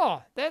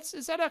 Oh,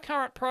 is that our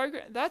current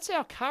program? That's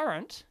our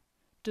current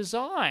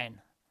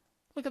design.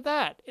 Look at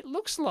that. It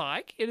looks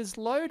like it is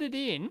loaded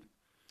in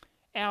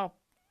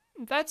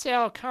that's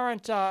our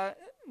current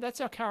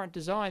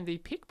design, the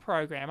PIC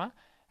programmer,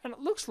 and it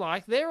looks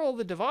like they're all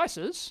the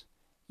devices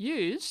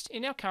used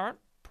in our current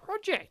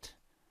project.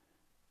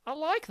 I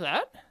like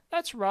that.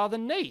 That's rather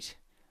neat.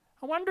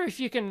 I wonder if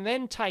you can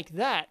then take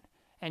that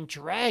and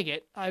drag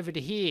it over to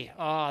here.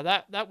 Oh,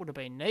 that would have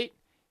been neat.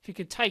 If you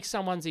could take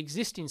someone's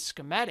existing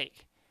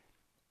schematic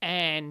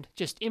and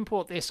just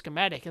import their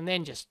schematic and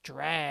then just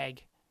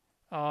drag.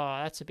 Oh,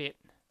 that's a bit...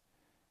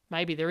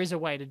 Maybe there is a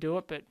way to do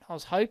it, but I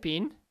was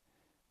hoping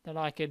that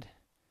I could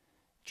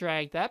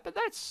drag that. But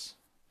that's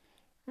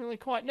really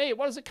quite neat.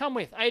 What does it come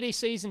with?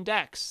 ADCs and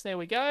DACs. There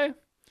we go.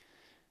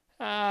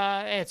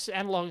 It's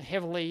analog,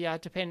 heavily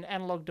dependent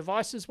analog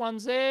devices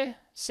ones there.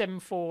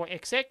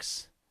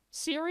 74XX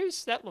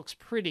series. That looks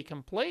pretty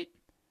complete.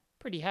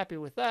 Pretty happy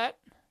with that.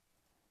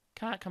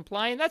 Can't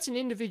complain. That's an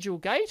individual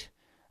gate.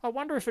 I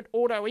wonder if it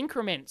auto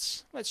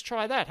increments. Let's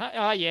try that. Huh?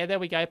 Oh, yeah, there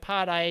we go.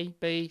 Part A,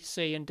 B,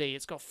 C, and D.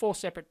 It's got 4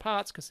 separate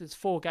parts because there's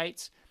 4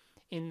 gates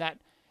in that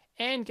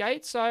AND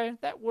gate, so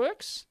that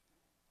works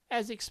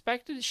as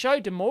expected. Show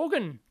De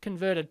Morgan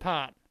converted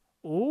part.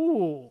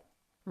 Ooh,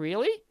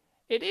 really?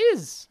 It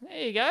is.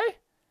 There you go.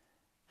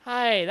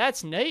 Hey,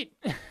 that's neat.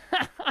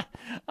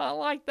 I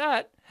like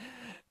that.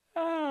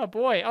 Oh,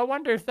 boy. I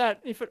wonder if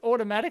it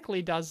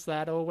automatically does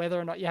that or whether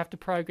or not you have to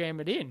program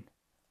it in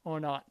or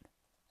not.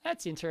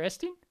 That's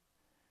interesting.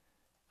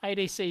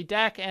 ADC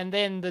DAC, and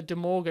then the De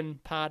Morgan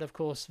part, of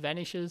course,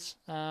 vanishes.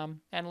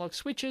 Analog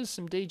switches,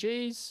 some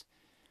DGs.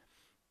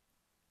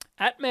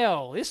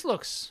 Atmel. This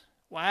looks...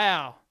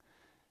 Wow.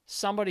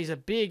 Somebody's a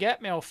big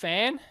Atmel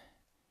fan.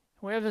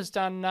 Whoever's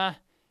done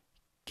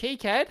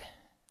KiCAD,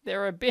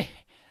 they're a big...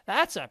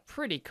 That's a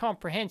pretty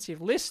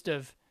comprehensive list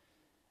of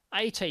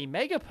AT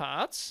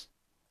megaparts.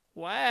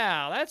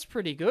 Wow, that's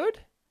pretty good.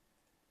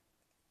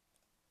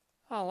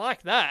 I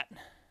like that.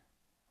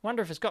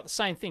 Wonder if it's got the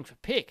same thing for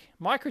PIC.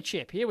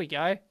 Microchip, here we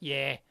go.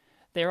 Yeah,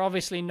 they're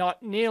obviously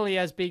not nearly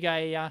as big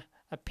a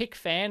PIC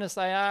fan as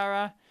they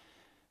are,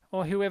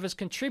 or whoever's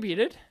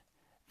contributed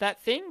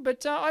that thing.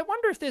 But I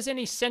wonder if there's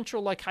any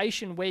central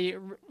location,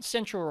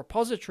 central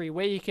repository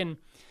where you can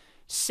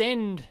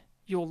send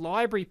your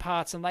library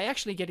parts and they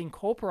actually get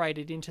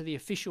incorporated into the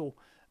official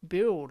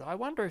build. I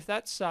wonder if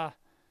that's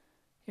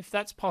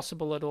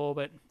possible at all.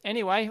 But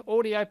anyway,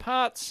 audio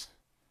parts.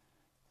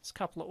 There's a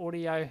couple of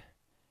audio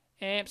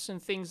amps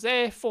and things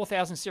there.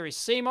 4000 series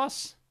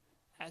CMOS.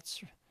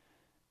 That's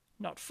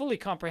not fully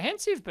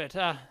comprehensive, but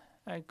a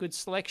good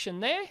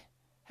selection there.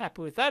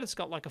 Happy with that. It's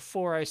got like a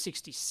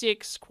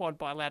 4066 quad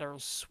bilateral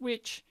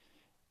switch.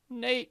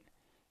 Neat.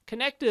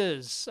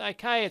 Connectors.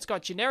 Okay, it's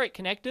got generic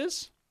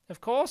connectors, of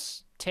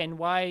course.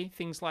 10-way,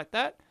 things like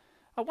that.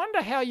 I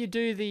wonder how you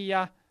do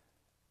the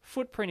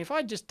footprint. If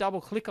I just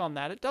double click on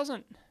that, it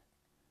doesn't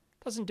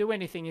do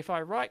anything. If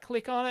I right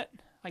click on it,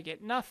 I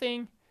get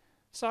nothing.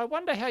 So I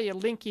wonder how you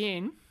link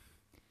in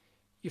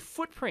your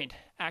footprint,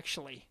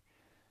 actually.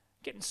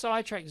 Getting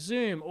sidetracked,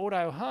 zoom,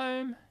 auto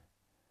home,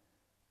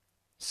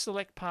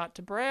 select part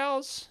to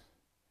browse.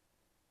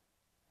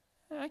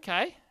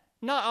 Okay.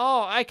 No,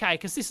 oh, okay,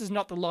 because this is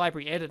not the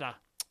library editor.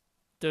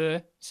 Duh,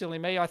 silly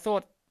me. I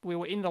thought we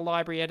were in the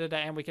library editor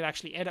and we could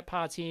actually edit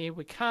parts here.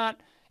 We can't.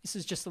 This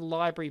is just the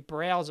library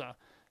browser.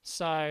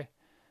 So,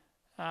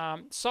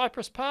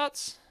 Cypress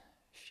parts,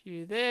 a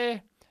few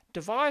there.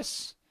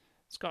 Device,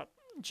 it's got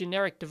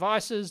generic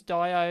devices,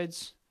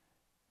 diodes,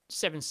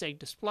 7-seg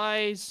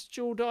displays,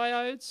 dual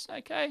diodes,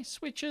 okay,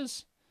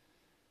 switches,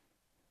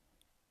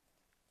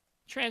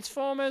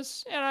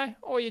 transformers,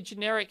 all your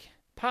generic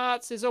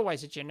parts. There's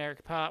always a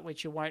generic part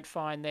which you won't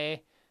find there,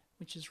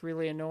 which is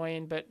really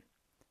annoying, but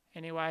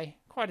anyway,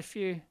 quite a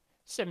few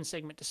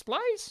 7-segment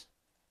displays.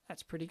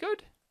 That's pretty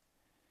good.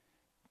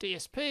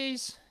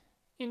 DSPs,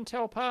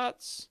 Intel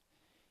parts,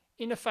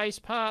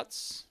 interface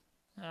parts,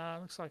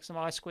 looks like some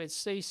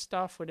I2C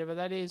stuff, whatever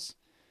that is.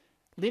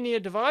 Linear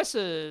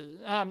devices,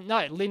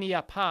 no,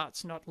 linear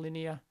parts, not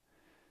linear.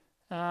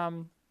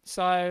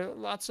 So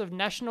lots of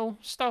national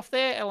stuff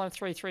there,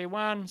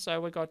 LM331, so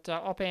we've got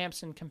op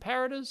amps and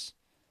comparators.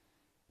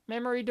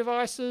 Memory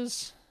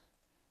devices,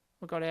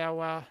 we've got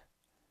our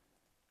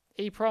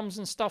EEPROMs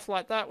and stuff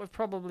like that. We've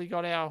probably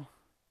got our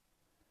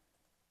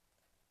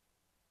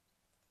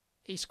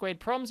E-squared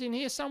proms in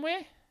here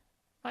somewhere?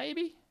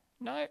 Maybe?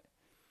 No.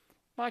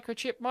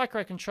 Microchip,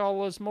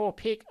 microcontrollers, more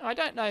PIC. I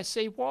don't know.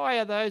 See, why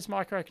are those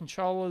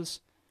microcontrollers,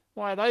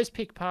 why are those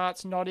PIC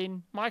parts not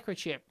in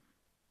microchip?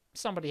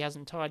 Somebody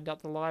hasn't tidied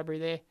up the library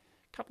there.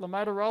 A couple of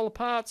Motorola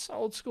parts,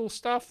 old school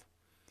stuff.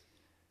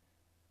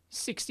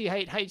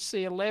 68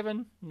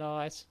 HC11,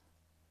 nice.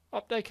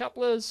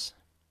 Optocouplers,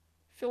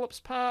 Phillips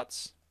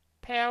parts,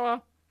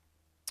 power.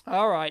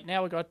 Alright,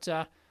 now we've got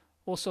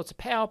all sorts of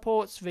power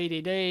ports,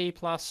 VDD,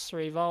 plus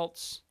 3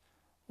 volts,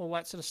 all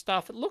that sort of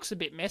stuff. It looks a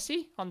bit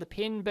messy on the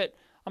pin, but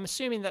I'm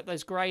assuming that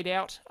those greyed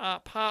out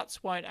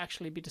parts won't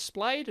actually be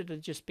displayed. It'll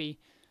just be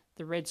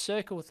the red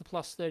circle with the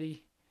plus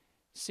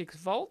 36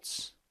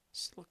 volts.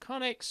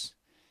 Siliconics,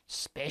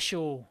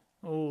 special.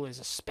 Oh, there's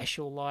a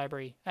special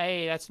library.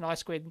 Hey, that's nice,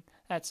 Squid.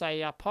 That's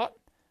a pot.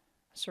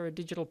 I saw a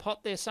digital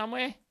pot there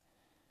somewhere.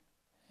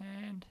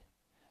 And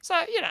so,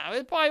 you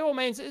know, by all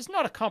means, it's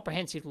not a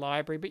comprehensive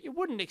library, but you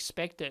wouldn't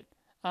expect it.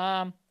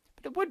 But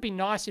it would be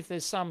nice if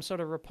there's some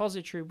sort of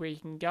repository where you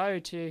can go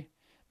to.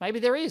 Maybe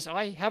there is.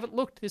 I haven't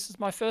looked. This is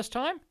my first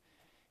time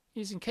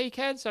using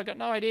KiCAD, so I've got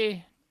no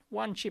idea.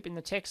 One chip in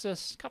the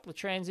Texas, a couple of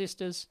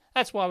transistors.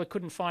 That's why we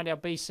couldn't find our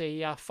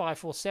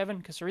BC547,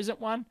 because there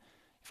isn't one.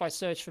 If I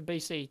searched for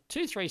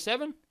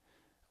BC237, I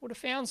would have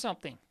found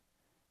something.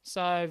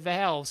 So,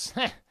 valves.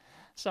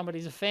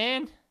 Somebody's a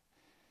fan.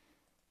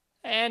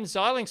 And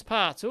Xilinx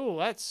parts. Oh,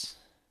 that's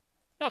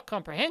not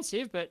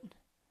comprehensive, but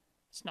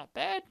it's not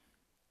bad.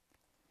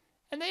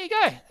 And there you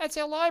go. That's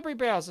our library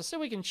browser. So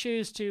we can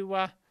choose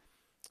to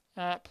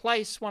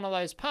place one of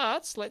those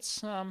parts.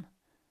 Let's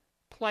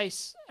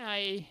place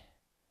a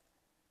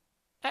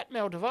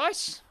Atmel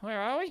device. Where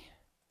are we?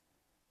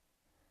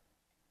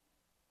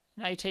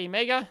 An AT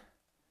Mega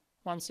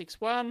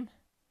 161.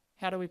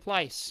 How do we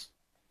place?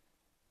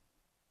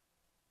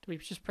 Do we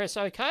just press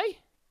OK?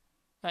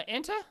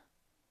 Enter?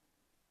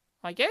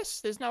 I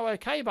guess there's no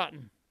OK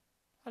button.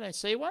 I don't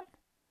see one.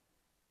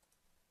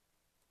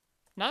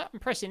 No, I'm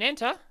pressing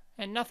enter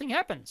and nothing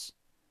happens.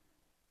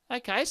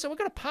 Okay, so we've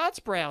got a parts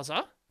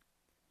browser.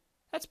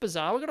 That's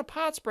bizarre. We've got a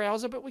parts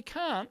browser, but we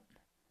can't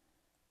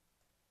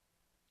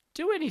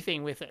do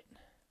anything with it.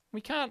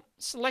 We can't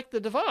select the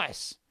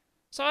device.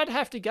 So I'd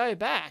have to go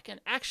back and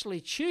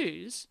actually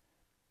choose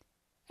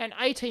an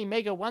AT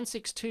Mega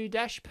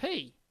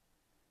 162-P.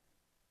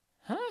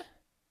 Huh?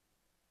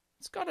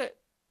 It's got a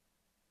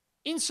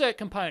insert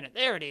component.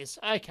 There it is.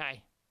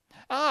 Okay.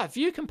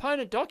 View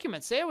component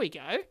documents. There we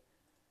go.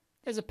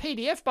 There's a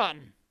PDF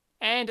button.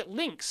 And it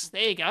links.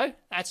 There you go.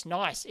 That's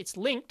nice. It's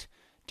linked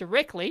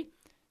directly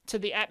to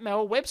the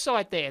Atmel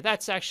website there.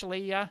 That's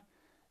actually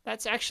the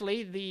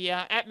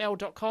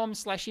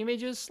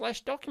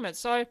atmel.com/images/documents.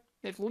 So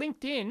they've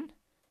linked in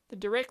the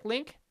direct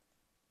link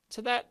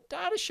to that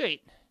data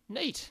sheet.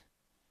 Neat.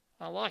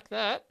 I like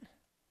that.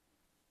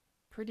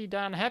 Pretty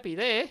darn happy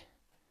there.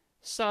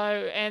 So,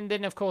 and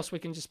then of course we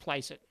can just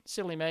place it.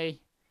 Silly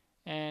me.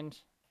 And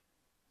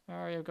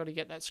I've got to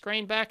get that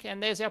screen back,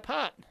 and there's our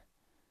part.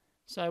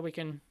 So we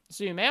can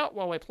zoom out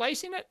while we're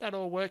placing it. That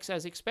all works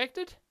as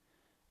expected.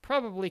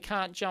 Probably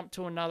can't jump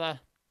to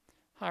another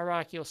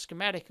hierarchy or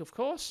schematic, of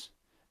course.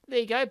 There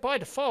you go. By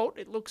default,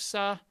 it looks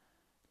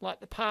like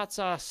the parts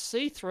are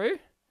see-through.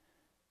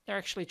 They're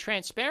actually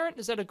transparent.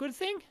 Is that a good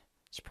thing?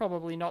 It's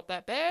probably not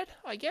that bad,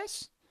 I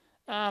guess.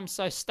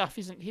 So stuff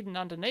isn't hidden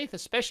underneath,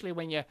 especially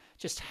when you're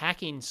just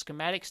hacking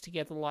schematics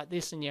together like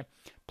this and you're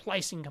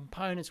placing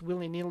components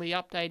willy-nilly,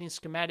 updating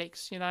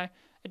schematics, you know.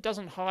 It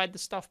doesn't hide the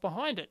stuff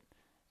behind it.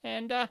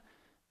 And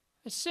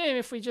assume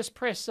if we just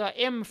press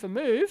M for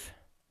move,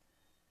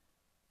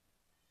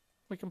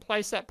 we can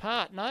place that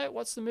part. No,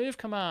 what's the move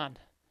command?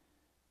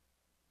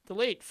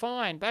 Delete,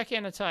 fine, back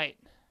annotate.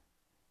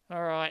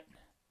 All right.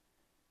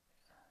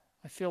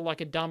 I feel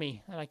like a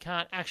dummy and I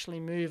can't actually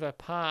move a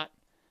part.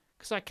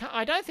 Because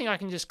I don't think I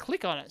can just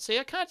click on it. See,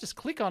 I can't just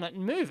click on it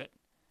and move it.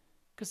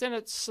 Because then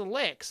it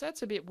selects.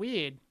 That's a bit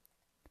weird.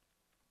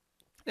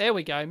 There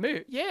we go.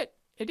 Move. Yeah,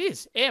 it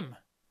is. M.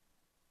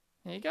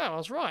 There you go. I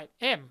was right.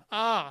 M.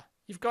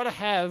 You've got to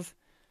have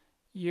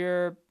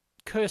your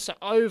cursor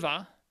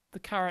over the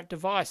current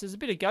device. There's a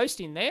bit of ghost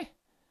in there.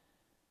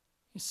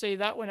 You see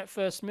that when it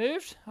first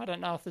moved? I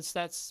don't know if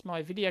that's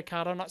my video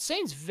card or not. It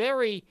seems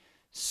very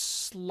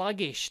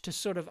sluggish to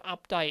sort of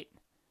update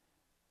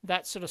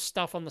that sort of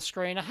stuff on the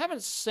screen. I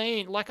haven't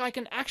seen, like I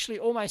can actually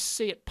almost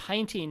see it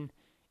painting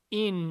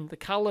in the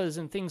colors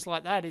and things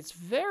like that. It's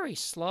very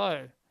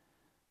slow.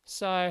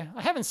 So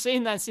I haven't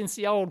seen that since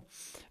the old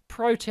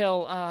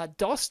Protel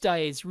DOS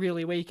days,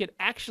 really, where you could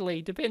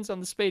actually, depends on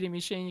the speed of the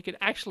machine, you could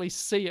actually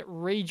see it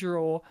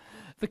redraw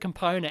the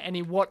component and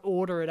in what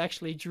order it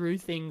actually drew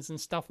things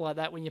and stuff like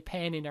that when you're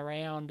panning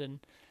around and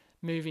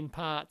moving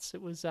parts.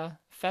 It was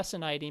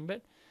fascinating.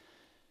 But,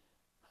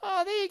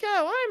 there you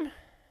go. I'm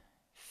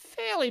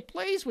fairly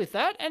pleased with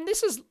that, and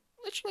this is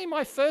literally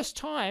my first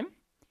time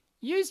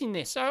using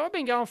this. So I've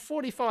been going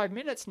 45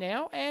 minutes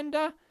now, and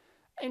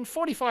in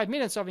 45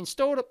 minutes I've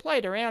installed it,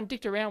 played around,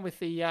 dicked around with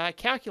the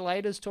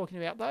calculators, talking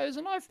about those,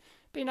 and I've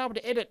been able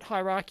to edit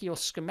hierarchy or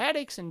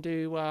schematics and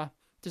do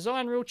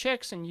design rule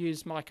checks and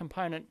use my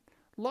component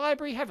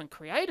library. Haven't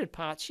created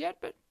parts yet,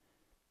 but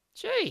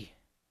gee,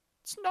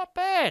 it's not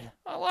bad.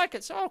 I like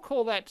it. So I'll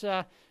call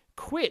that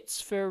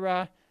quits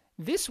for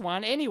this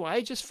one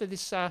anyway, just for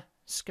this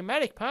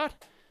schematic part.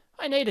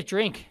 I need a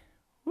drink.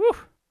 Woo!